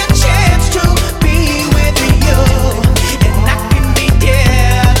me a chance to be with you, and I can be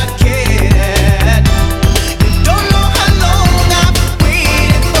dedicated. You don't know how long I've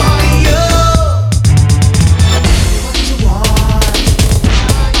waited for you. What you want?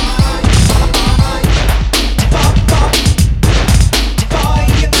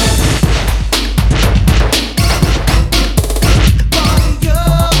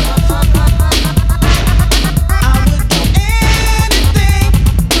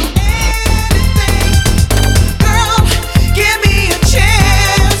 Girl, give me a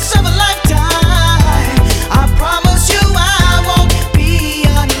chance of a lifetime. I promise you I won't be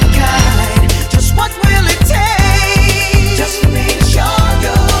unkind. Just what will it take just for me to show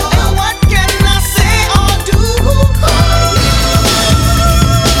you? And what can I say or do for you?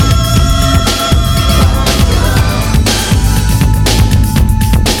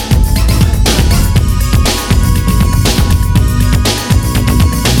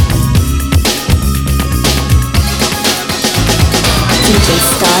 DJ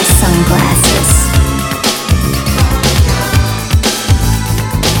StarSunglasses.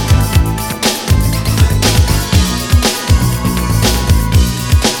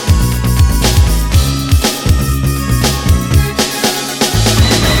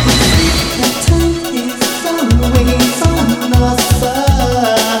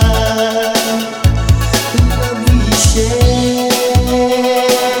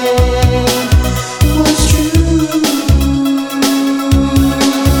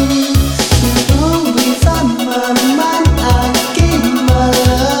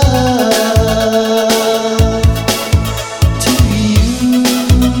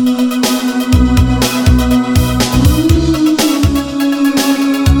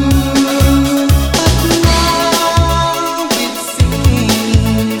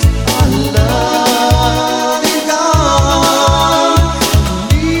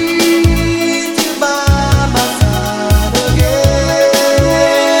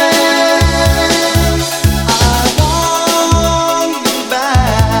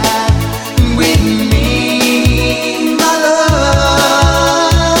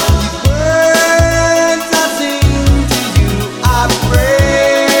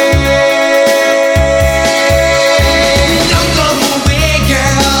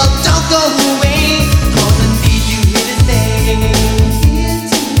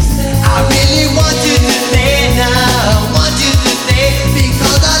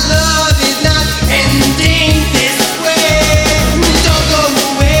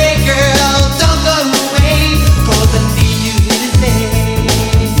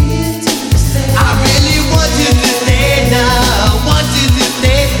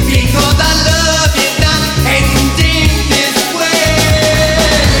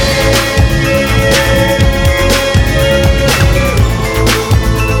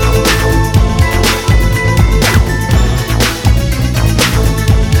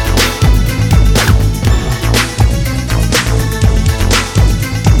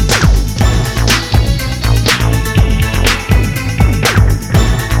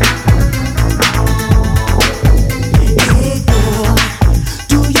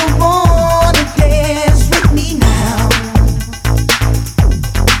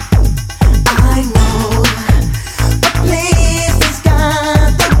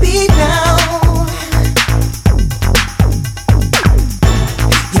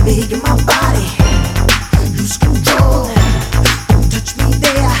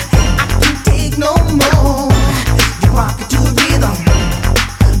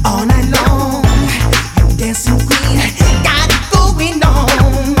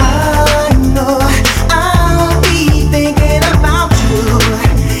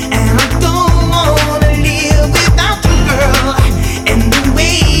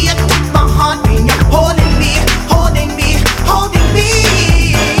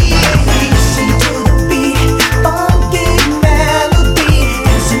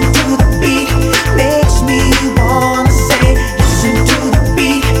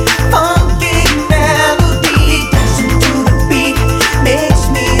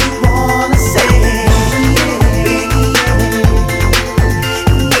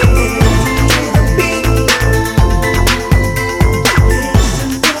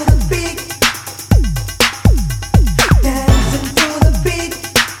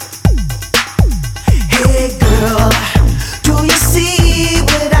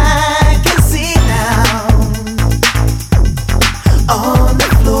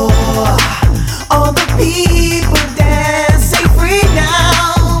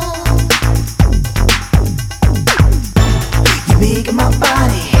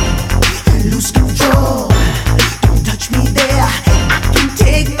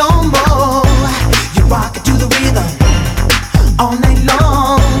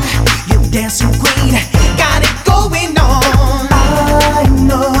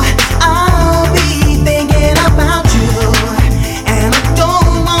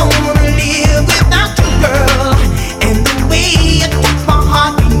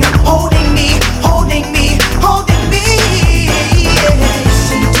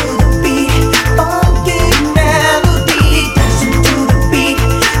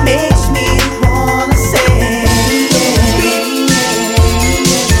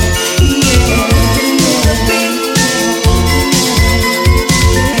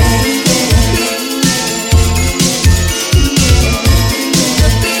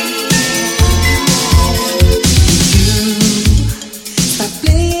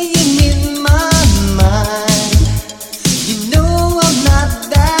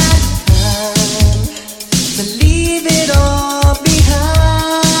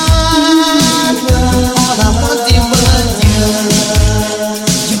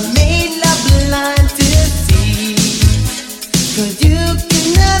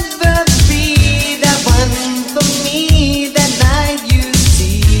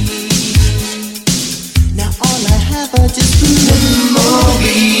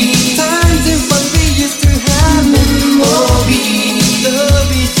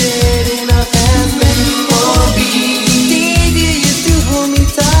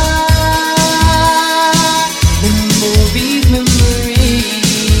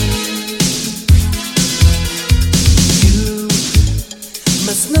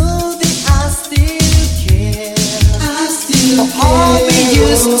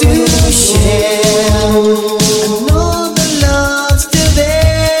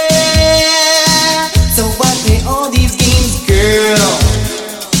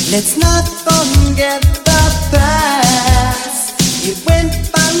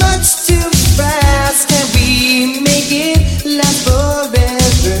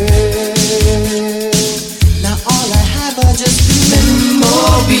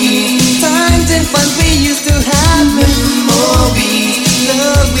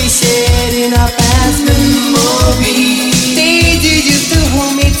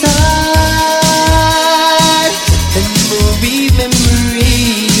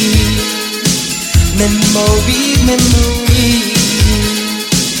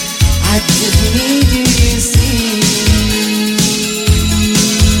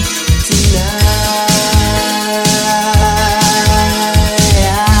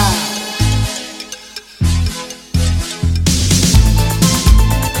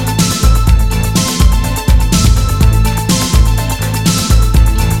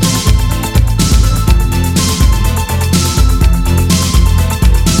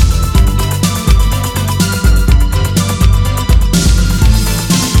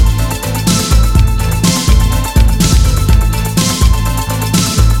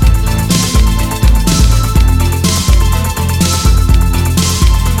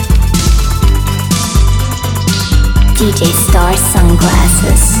 DJ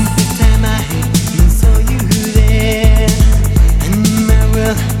StarSunglasses.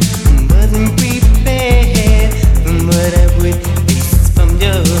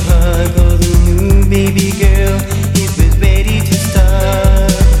 Baby girl, it was ready to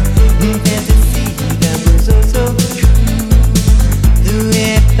start. Fantasy that was oh so true. The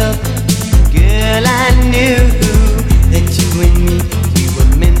way I felt, girl, I knew that you and me, we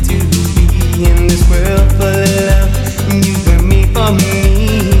were meant to be in this world full of love. You were made for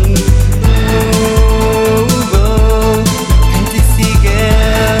me. Oh, oh, fantasy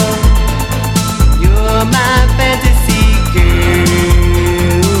girl, you're my fantasy girl.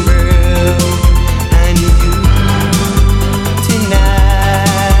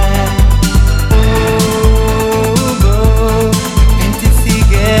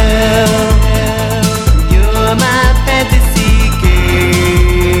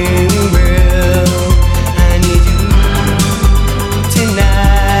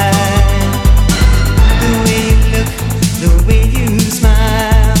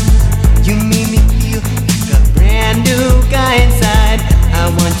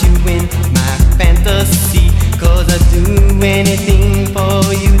 Anything for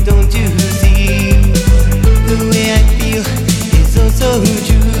you, don't you see? The way I feel is oh so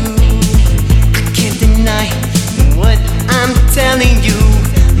true. I can't deny what I'm telling you.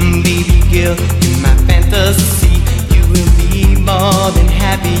 Baby girl, in my fantasy, you will be more than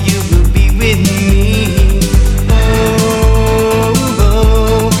happy. You will be with me. Oh,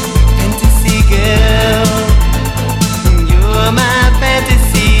 oh, fantasy girl, you're my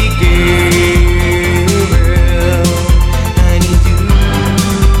fantasy girl.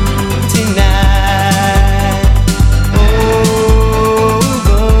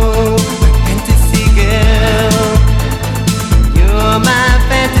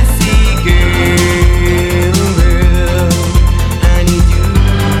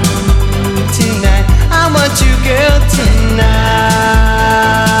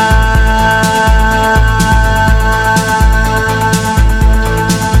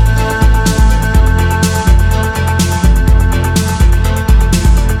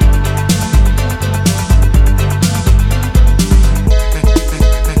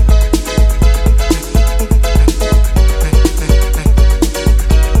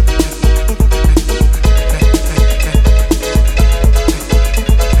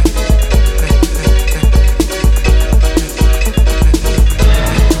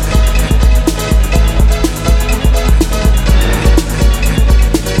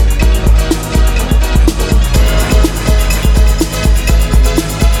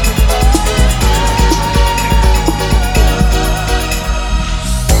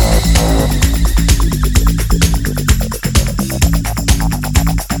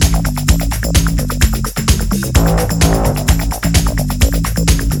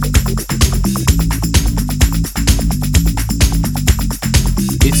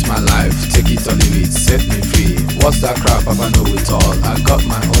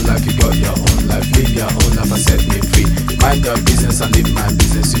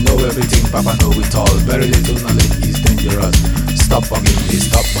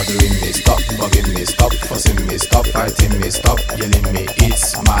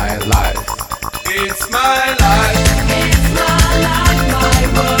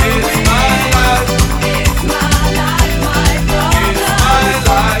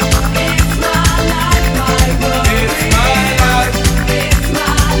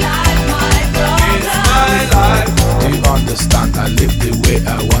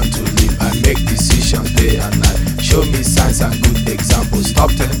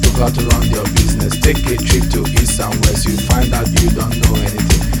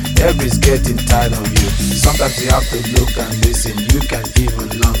 Sometimes you have to look and listen. You can even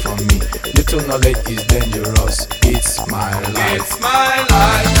learn from me. Little knowledge is dangerous. It's my life. It's my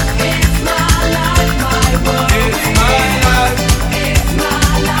life. It's my life, my world. It's my life. It's my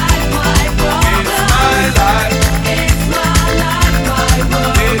life, my world. It's my life. It's my life, my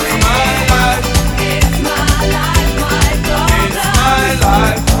world. It's my life. It's my life, my world. It's my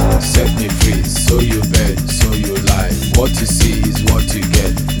life. Set me free, so you bet, so you lie. What you see is what you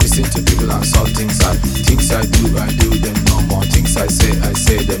get. Listen to people and saw things I do them no more. Things I say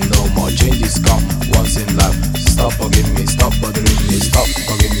them no more. Changes come once in life. Stop forgiving me, stop bothering me, stop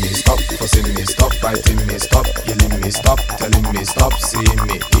forgiving me, stop forcing me, stop fighting me, stop yelling me, stop telling me, stop seeing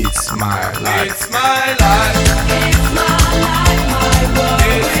me. It's my life. It's my life. It's my life, my world.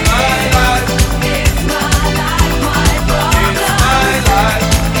 It's my life. It's my life, my world. It's my life.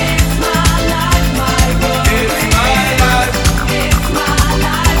 It's my life, my world. It's my life. It's my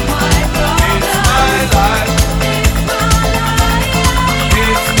life, my world. It's my life. It's my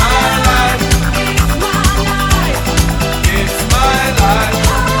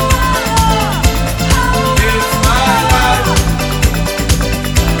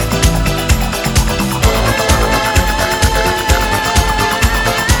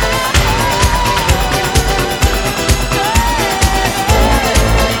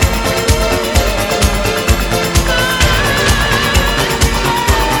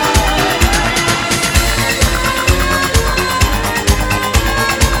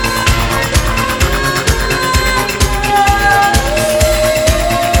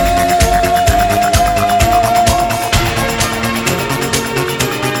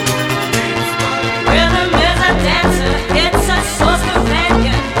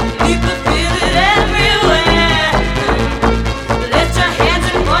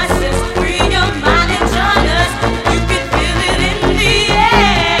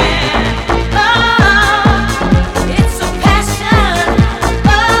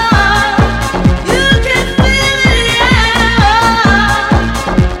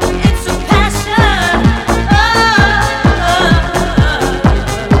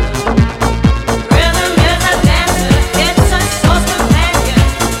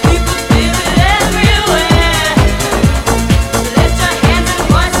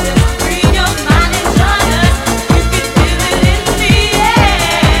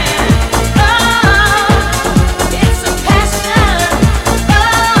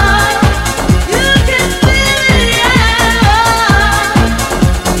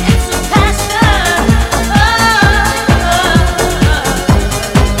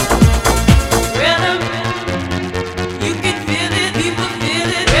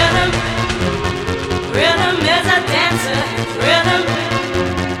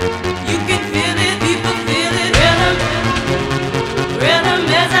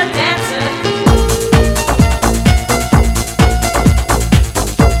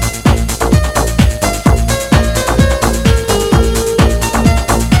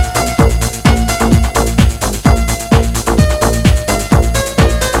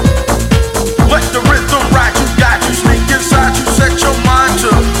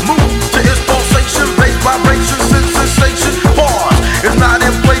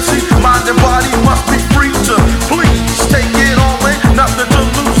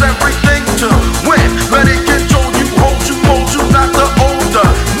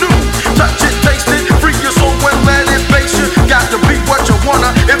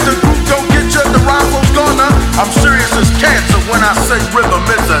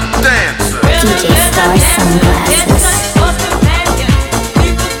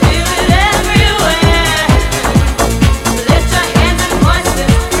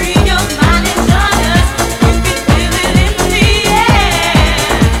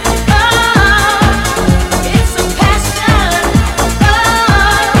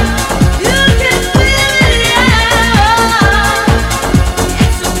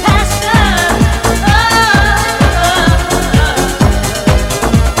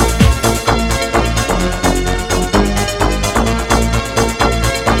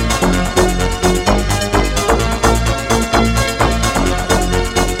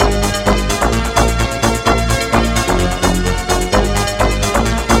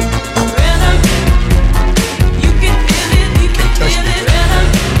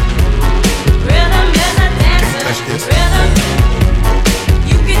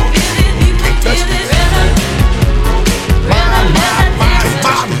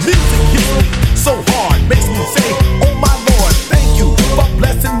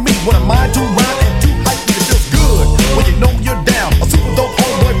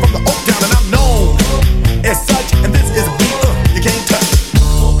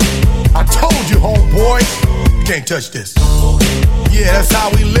touch this. Yeah, that's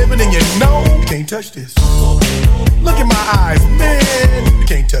how we living, and you know you can't touch this. Look in my eyes, man, you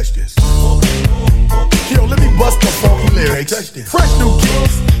can't touch this. Yo, let me bust the funky lyrics. Fresh new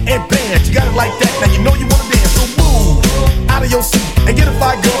kicks and bands, you got it like that. Now you know you wanna dance, so move out of your seat and get a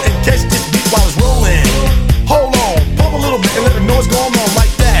fire girl and catch this beat while it's rolling. Hold on, pump a little bit and let them know what's going on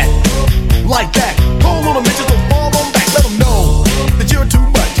like that. Like that. Hold on a minute, just fall on back. Let them know that you're too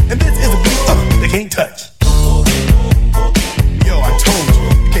much. And this is a beat they can't touch. Yo, I told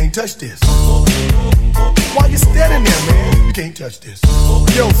you can't touch this. Why you standing there, man? You can't touch this.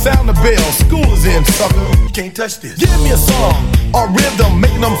 Yo, sound the bell. School is in, sucker. You can't touch this. Give me a song, a rhythm,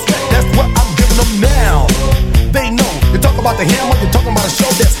 making them sweat. That's what I'm giving them now. They know. You talk about the hammer, you're talking about a show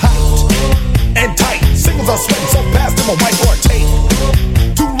that's hyped and tight. Singles are sweating so fast, them a white or tape.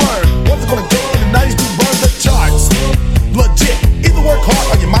 To learn what's it gonna take in the 90s to burn the charts. Legit. Either work hard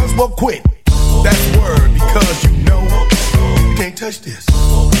or you might as well quit. That's word, because you know you can't touch this.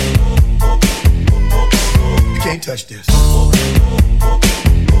 You can't touch this.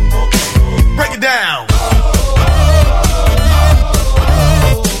 Break it down.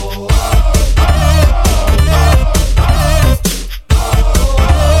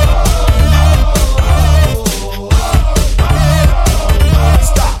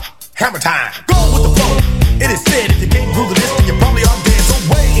 Stop. Hammer time. Go with the flow. It is said if you can't groove this, then you probably are dead. So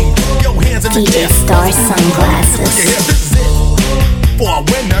wave your hands in the DJ air. StarSunglasses. This is it. For a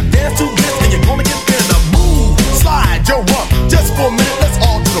winner, dance to this, and you're gonna get thinner. Move, slide your rump. Just for a minute, let's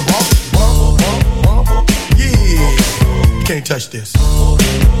all do the bump. Bump, bump, bump. Yeah. You can't touch this.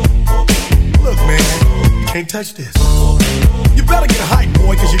 Look, man, you can't touch this. You better get hype,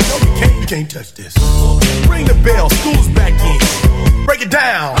 boy, cause you know you can't touch this. Ring the bell, school's back in. Break it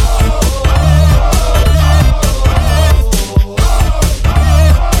down.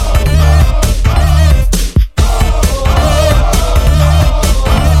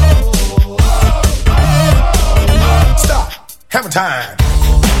 Hammer time.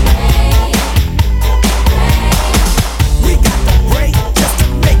 We got the break just to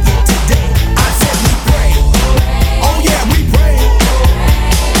make it today. I said we pray. Oh yeah, we pray.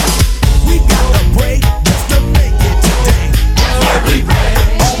 We got the break just to make it today. We pray.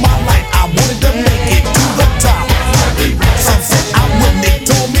 All my life I wanted to make it to the top. Some said I wouldn't, they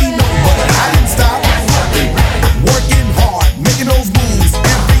told me no, but I didn't stop. Working hard, making those moves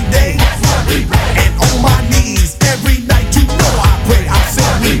every day, and on my knees every night. I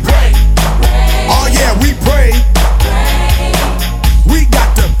said we pray. Oh yeah, we pray. We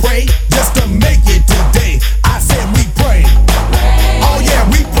got to pray just to make it today. I said we pray. Oh yeah,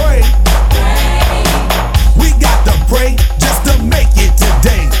 we pray. We got to pray just to make it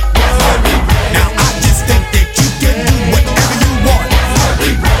today. Now I just think that you can do whatever you want.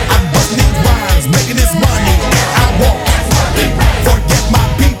 I'm busting these rhymes, making this money, and I won't forget my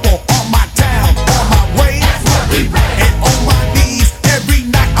people, on my town, on my way, and on my knees. Every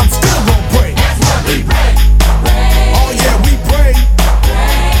night I'm still gonna pray. Oh yeah, we pray.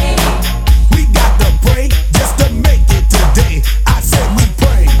 We got to pray just to make it today. I said we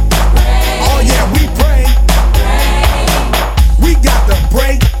pray. Oh yeah, we pray. We got to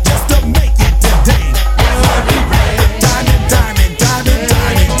pray just to make it today. Time and time and time and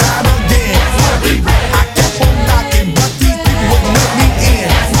time and time again. I kept on knocking, but these people wouldn't let me in.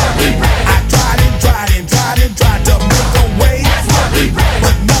 I tried and tried and tried and tried to make a way,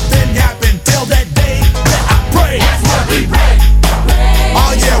 but nothing happened till that day that I prayed.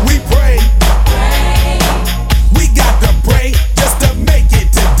 Oh yeah, we pray. We got to pray just to make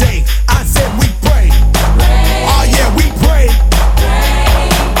it today. I said we pray. Oh yeah, we pray.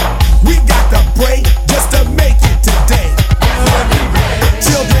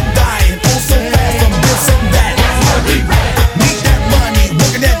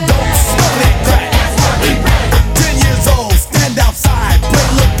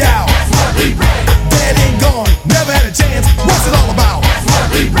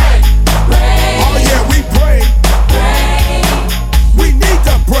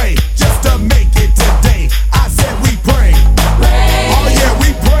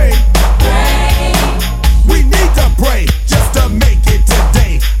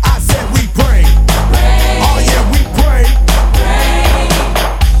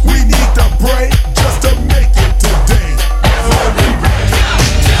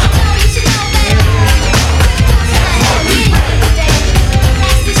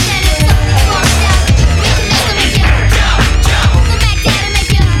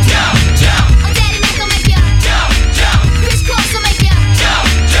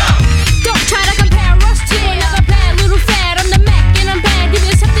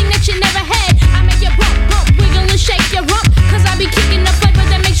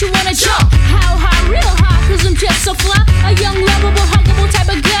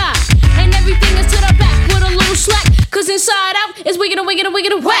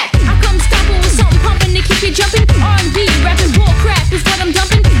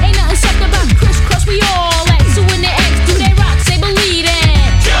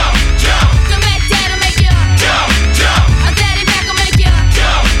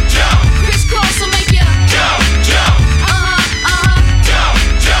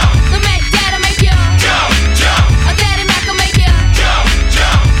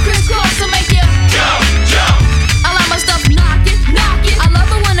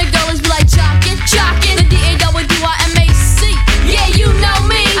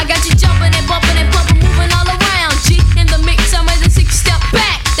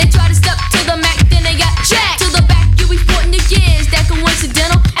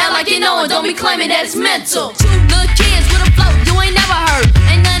 mental. Two little kids with a flow you ain't never heard.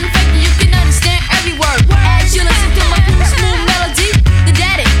 Ain't nothing fake, you can understand every word. As you listen to my cool smooth melody, the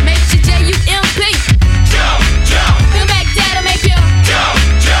daddy makes you J-U-M-P. Jump, jump. The Mac dad'll make you jump,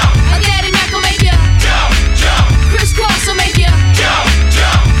 jump. A daddy Mac will make you jump, jump. Crisscross will make you jump,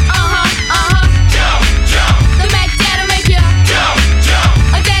 jump. Jump, jump. The Mac dad'll make you jump, jump.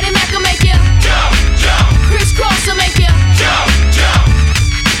 A daddy Mac will make you jump, jump. Crisscross will make you jump, jump.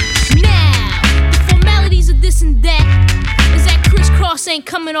 Now, the formalities of this and that is that crisscross ain't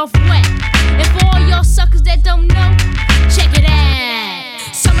coming off wet. And for all y'all suckers that don't know, check it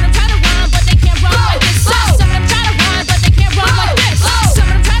out. Some of them try to rhyme, but they can't rhyme like this. Some of them try to rhyme, but they can't rhyme like this. Some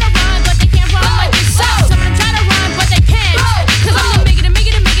of them try to rhyme, but they can't rhyme like this. Some of them try to rhyme, but they can't. Cause I'm the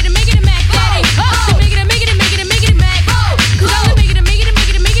Miggity Mac Daddy. The Miggity Mac. Cause I'm the Miggity Mac Daddy. The Miggity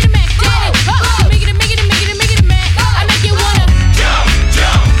Mac. I make you wanna jump,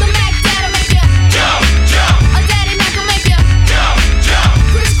 jump. The Mac Dad'll make you jump, jump. A daddy Mac will make you jump, jump.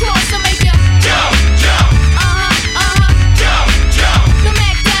 Crisscross will make you jump, jump. Jump, jump. The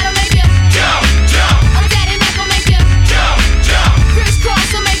Mac Dad'll make you jump, jump. A daddy Mac will make you Jump, jump.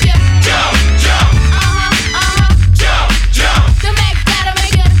 Crisscross will make you Jump, jump. Jump, jump. The Mac Dad'll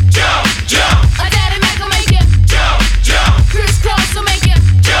make you Jump, jump. A daddy Mac will make you Jump, jump. Crisscross will make you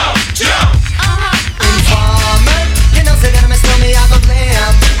Jump, jump. Informer, you know say that I'm a snowman, I go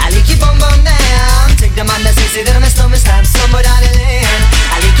blam. I like you bum bum down. Take the man that say that I'm a snowman, stab somewhere down the lane.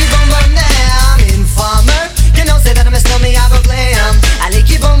 I like you bum bum down. Informer, you know say that I'm a snowman, I go blam. I like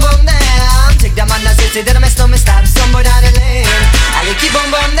you bum bum down. Take the man that say that I'm a snowman, stab somewhere down the lane. I like you bum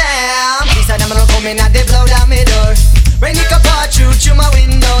bum down. These are them gonna come in and they blow down my door. Rain it can pour through my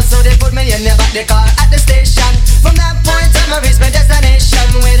window, so they put me in the back the car at the station. From that point on, I reach my destination.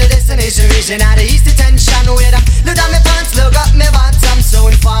 Where the destination region out of east detention. Where I look down my pants, look up my bottom. So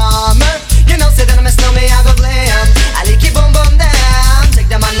informer, you know say that I'm a snowman, I go glam. I like it boom boom down. Take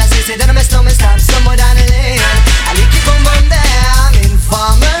the man that say that I'm a snowman, stop somewhere down the lane. I like it boom boom down.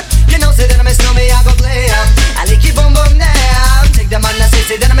 Informer, you know say that I'm a snowman, I go glam. I like it boom boom down. Take the man that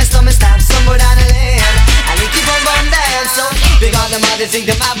say that I'm a snowman, stop somewhere down the lane. I like it boom boom down. So big on them all, they think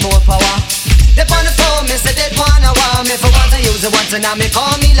they have more power. They on the phone, me say they wanna wow me. For once I use it once and now me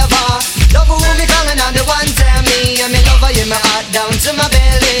call me lover. Love who me calling on the one tell me. And me lover in my heart down to my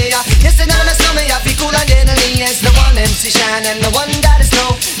belly. Yes, and I'm a snowman, I feel cool and deadly. It's the one MC Shine and the one that is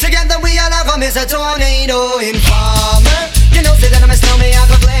snow. Together we all have come as a tornado. Informer, you know say that I'm a snowman, I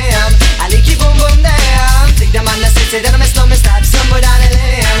go glam. I like you boom boom down. Take the man that say that I'm a snowman, start somewhere down the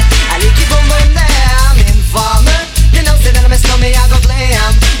lane. I like you boom boom down. Informer, you know say that I'm a snowman, I go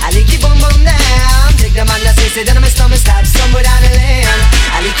glam. I like you boom boom down. Take the man that say that I'm a snowman, start somewhere down the lane.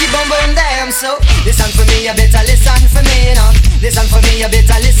 I like you boom boom down. So listen for me, you better listen for me now. Listen for me, you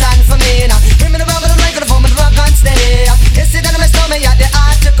better listen for me now. Bring me the rubber, the microphone, the rock and steady. You say that I'm a snowman, you the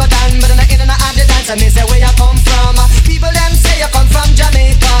art to cut down, but I'm not in and out the dance. I mean say where you come from. People them say you come from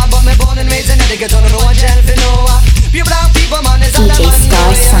Jamaica, but me born and raised in the ghetto, no one tell for no. Pure brown people, man, is all the man.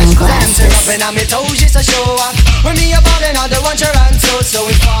 StarSunglasses. And I'm told she's a show. When me a ballin', I don't want your answer. So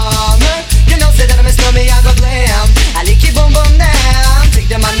informer, you know say that I'm a snowman, I go glam. I like you boom boom down. Take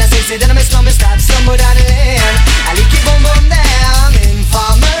the man that say that I'm a snowman, start somewhere down the lane. I like you boom boom down.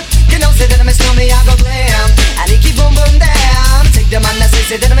 Informer, you know say that I'm a snowman, I go glam. I like you boom boom down. Take the man that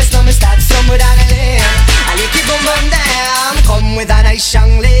say that I'm a snowman, start somewhere down the lane. I like you boom boom down. Come with a nice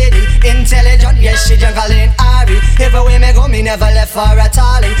young lady, intelligent, yes she juggling Ari. Everywhere me go, me never left for a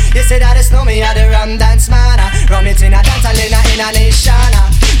tally. You say that it's no me at the rum dance man. Rum it in a dance, in a nation.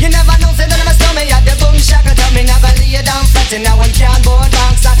 You never know, say that I'm a snowman, at the boom shaka. Tell me never lay down flat in a one cardboard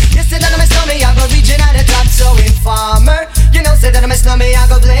box. You say that I'm a snowman, I go reaching at the top. So informer, you know say that I'm a snowman, I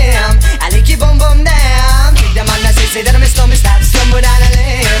go glam. I like you boom boom down. Take the man that say that I'm a snowman, start somewhere down the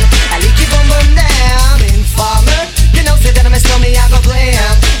lane. I like you boom boom down. Informer, you know say that I'm a snowman, I go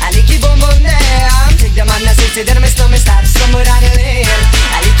glam. I like you boom boom down. Take the man that say that I'm a snowman, start somewhere down the lane.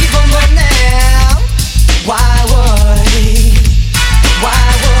 I like you boom boom down. Why would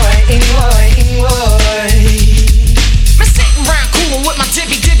I'm sitting round coolin' with my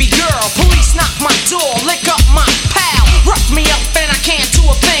dibby girl. Police knock my door, lick up my pal, rough me up and I can't do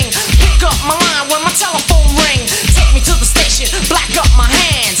a thing. Pick up my line when my telephone ring. Take me to the station, black up my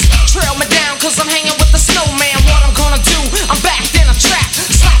hands, trail me down 'cause I'm hanging with the snowman. What I'm gonna do? I'm backed in a trap.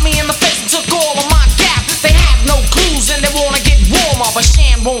 Slap me in the face and took all of my gap. They have no clues and they wanna get warmer, but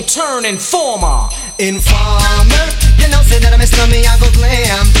Shan won't turn informer. Informer, you know say that I'm a snowman, I go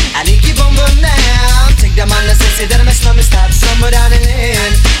glam. I like you boom boom down. Take the man that say that I'm a snowman, start somewhere down the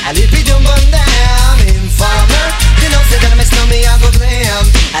lane. I like you boom boom down. Informer, you know say that I'm a snowman, I go glam.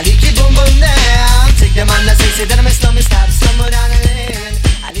 I like you boom boom down. Take the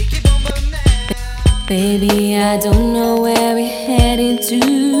Baby, I don't know where we're heading to.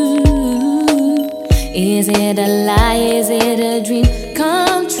 Is it a lie? Is it a dream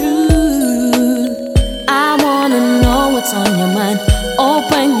come true? I wanna know what's on your mind.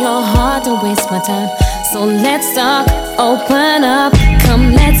 Open your heart, don't waste my time. So let's talk, open up.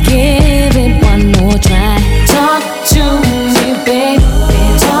 Come, let's give it one more try. Talk to me, baby.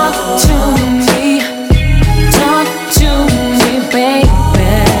 Talk to me. Talk to me, baby.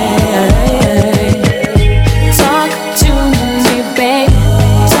 Talk to me, baby.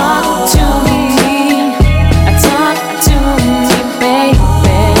 Talk to me. Talk to me,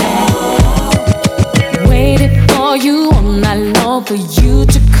 baby. Waited for you all night long for you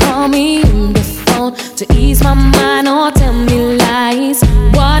to call me on the phone to ease my mind or tell me lies.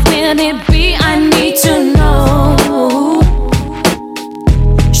 What will it be? I need to know.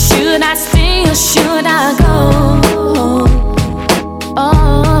 Should I stay or should I go?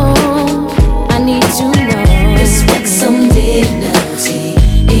 Oh, I need to know. Respect some dignity.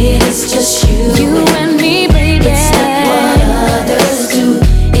 It is just you and me, baby. It's not what others do.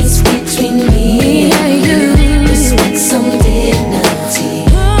 It's between me and you. Respect some dignity.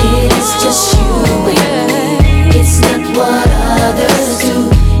 It is just you and me. It's not what others do.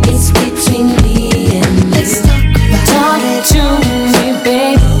 It's between me and you. Let's talk about it. Talk to me,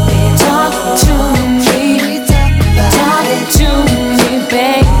 baby. Talk to me. Talk to me,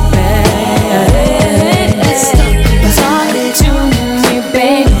 baby. Let's talk about it. Talk to me,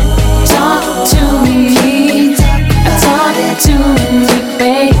 baby. Talk to me. Talk to me,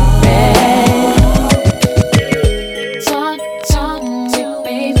 baby. Talk to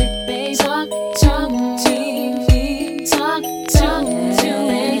baby. Talk to me. Talk to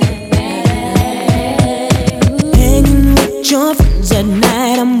me. Hanging with your friends at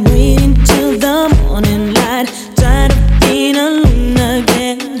night, I'm waiting till the morning light. Tired of being alone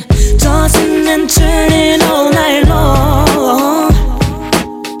again, tossing and turning all night long.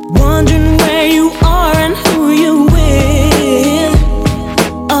 Wondering where you are and who you with.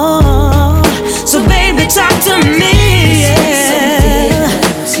 Oh, so baby, talk to me.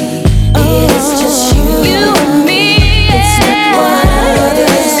 It's just you and me. It's not what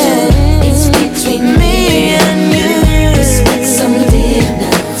others do. It's between me and you. Respect some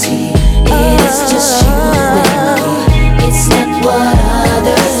dignity. It's just you and me. It's not what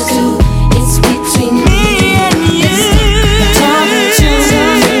others do. It's between me and you. Talk to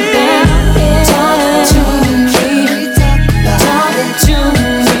me, baby. Talk to me. Talk to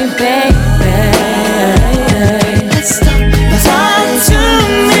me, baby. Let's talk about it. Talk to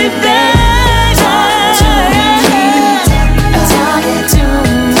me, baby. Talk to me. Talk to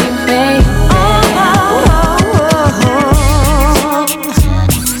me, baby.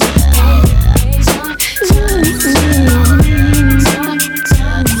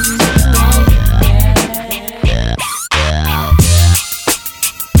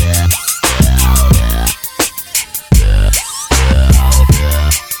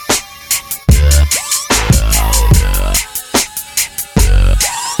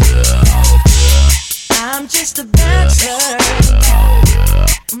 I'm just a bachelor.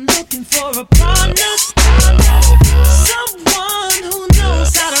 I'm looking for a partner, someone who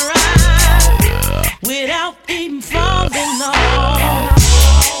knows how to ride without even falling off.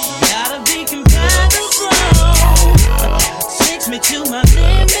 Gotta be compatible, takes me to my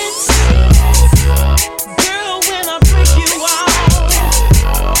limits. Girl, when I break you off,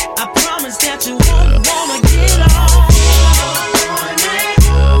 I promise that you won't wanna get off.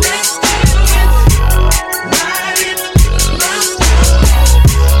 Let's do it. Ride it,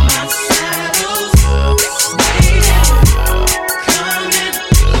 my saddle's waiting, coming,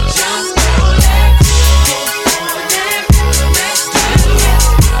 just for that, let's do it.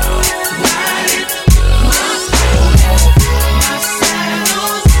 Ride it, my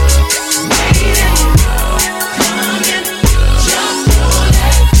saddle's waiting,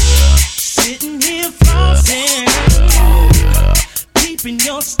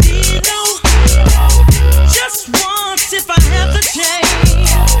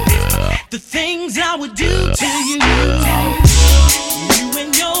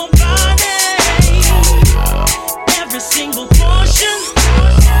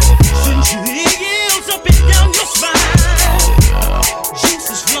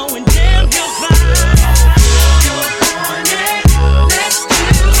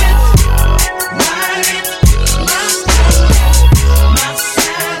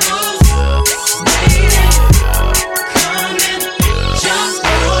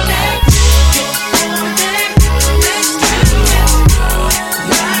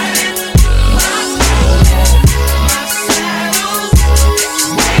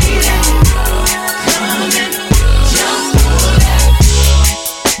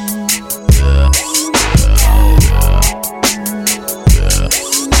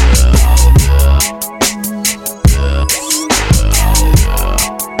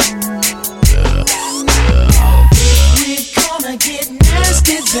 let's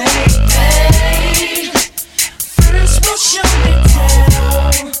get baby. First we'll show me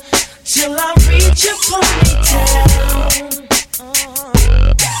down till I reach your ponytail.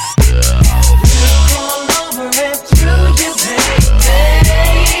 Look all over and through you, baby,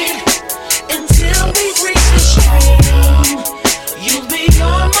 until we reach the stream. You'll be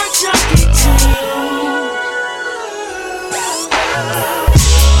on my jockey team.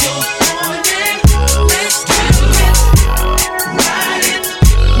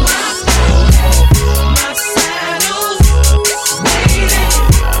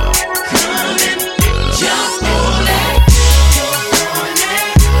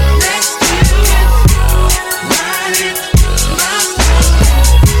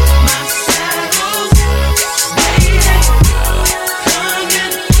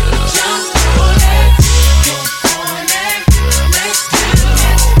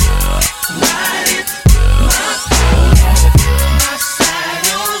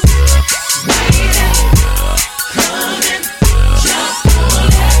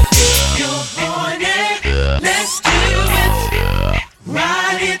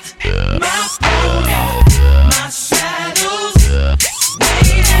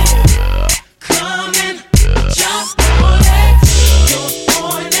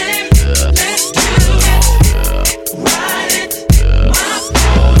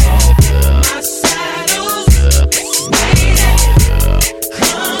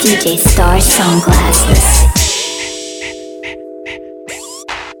 DJ StarSunglasses.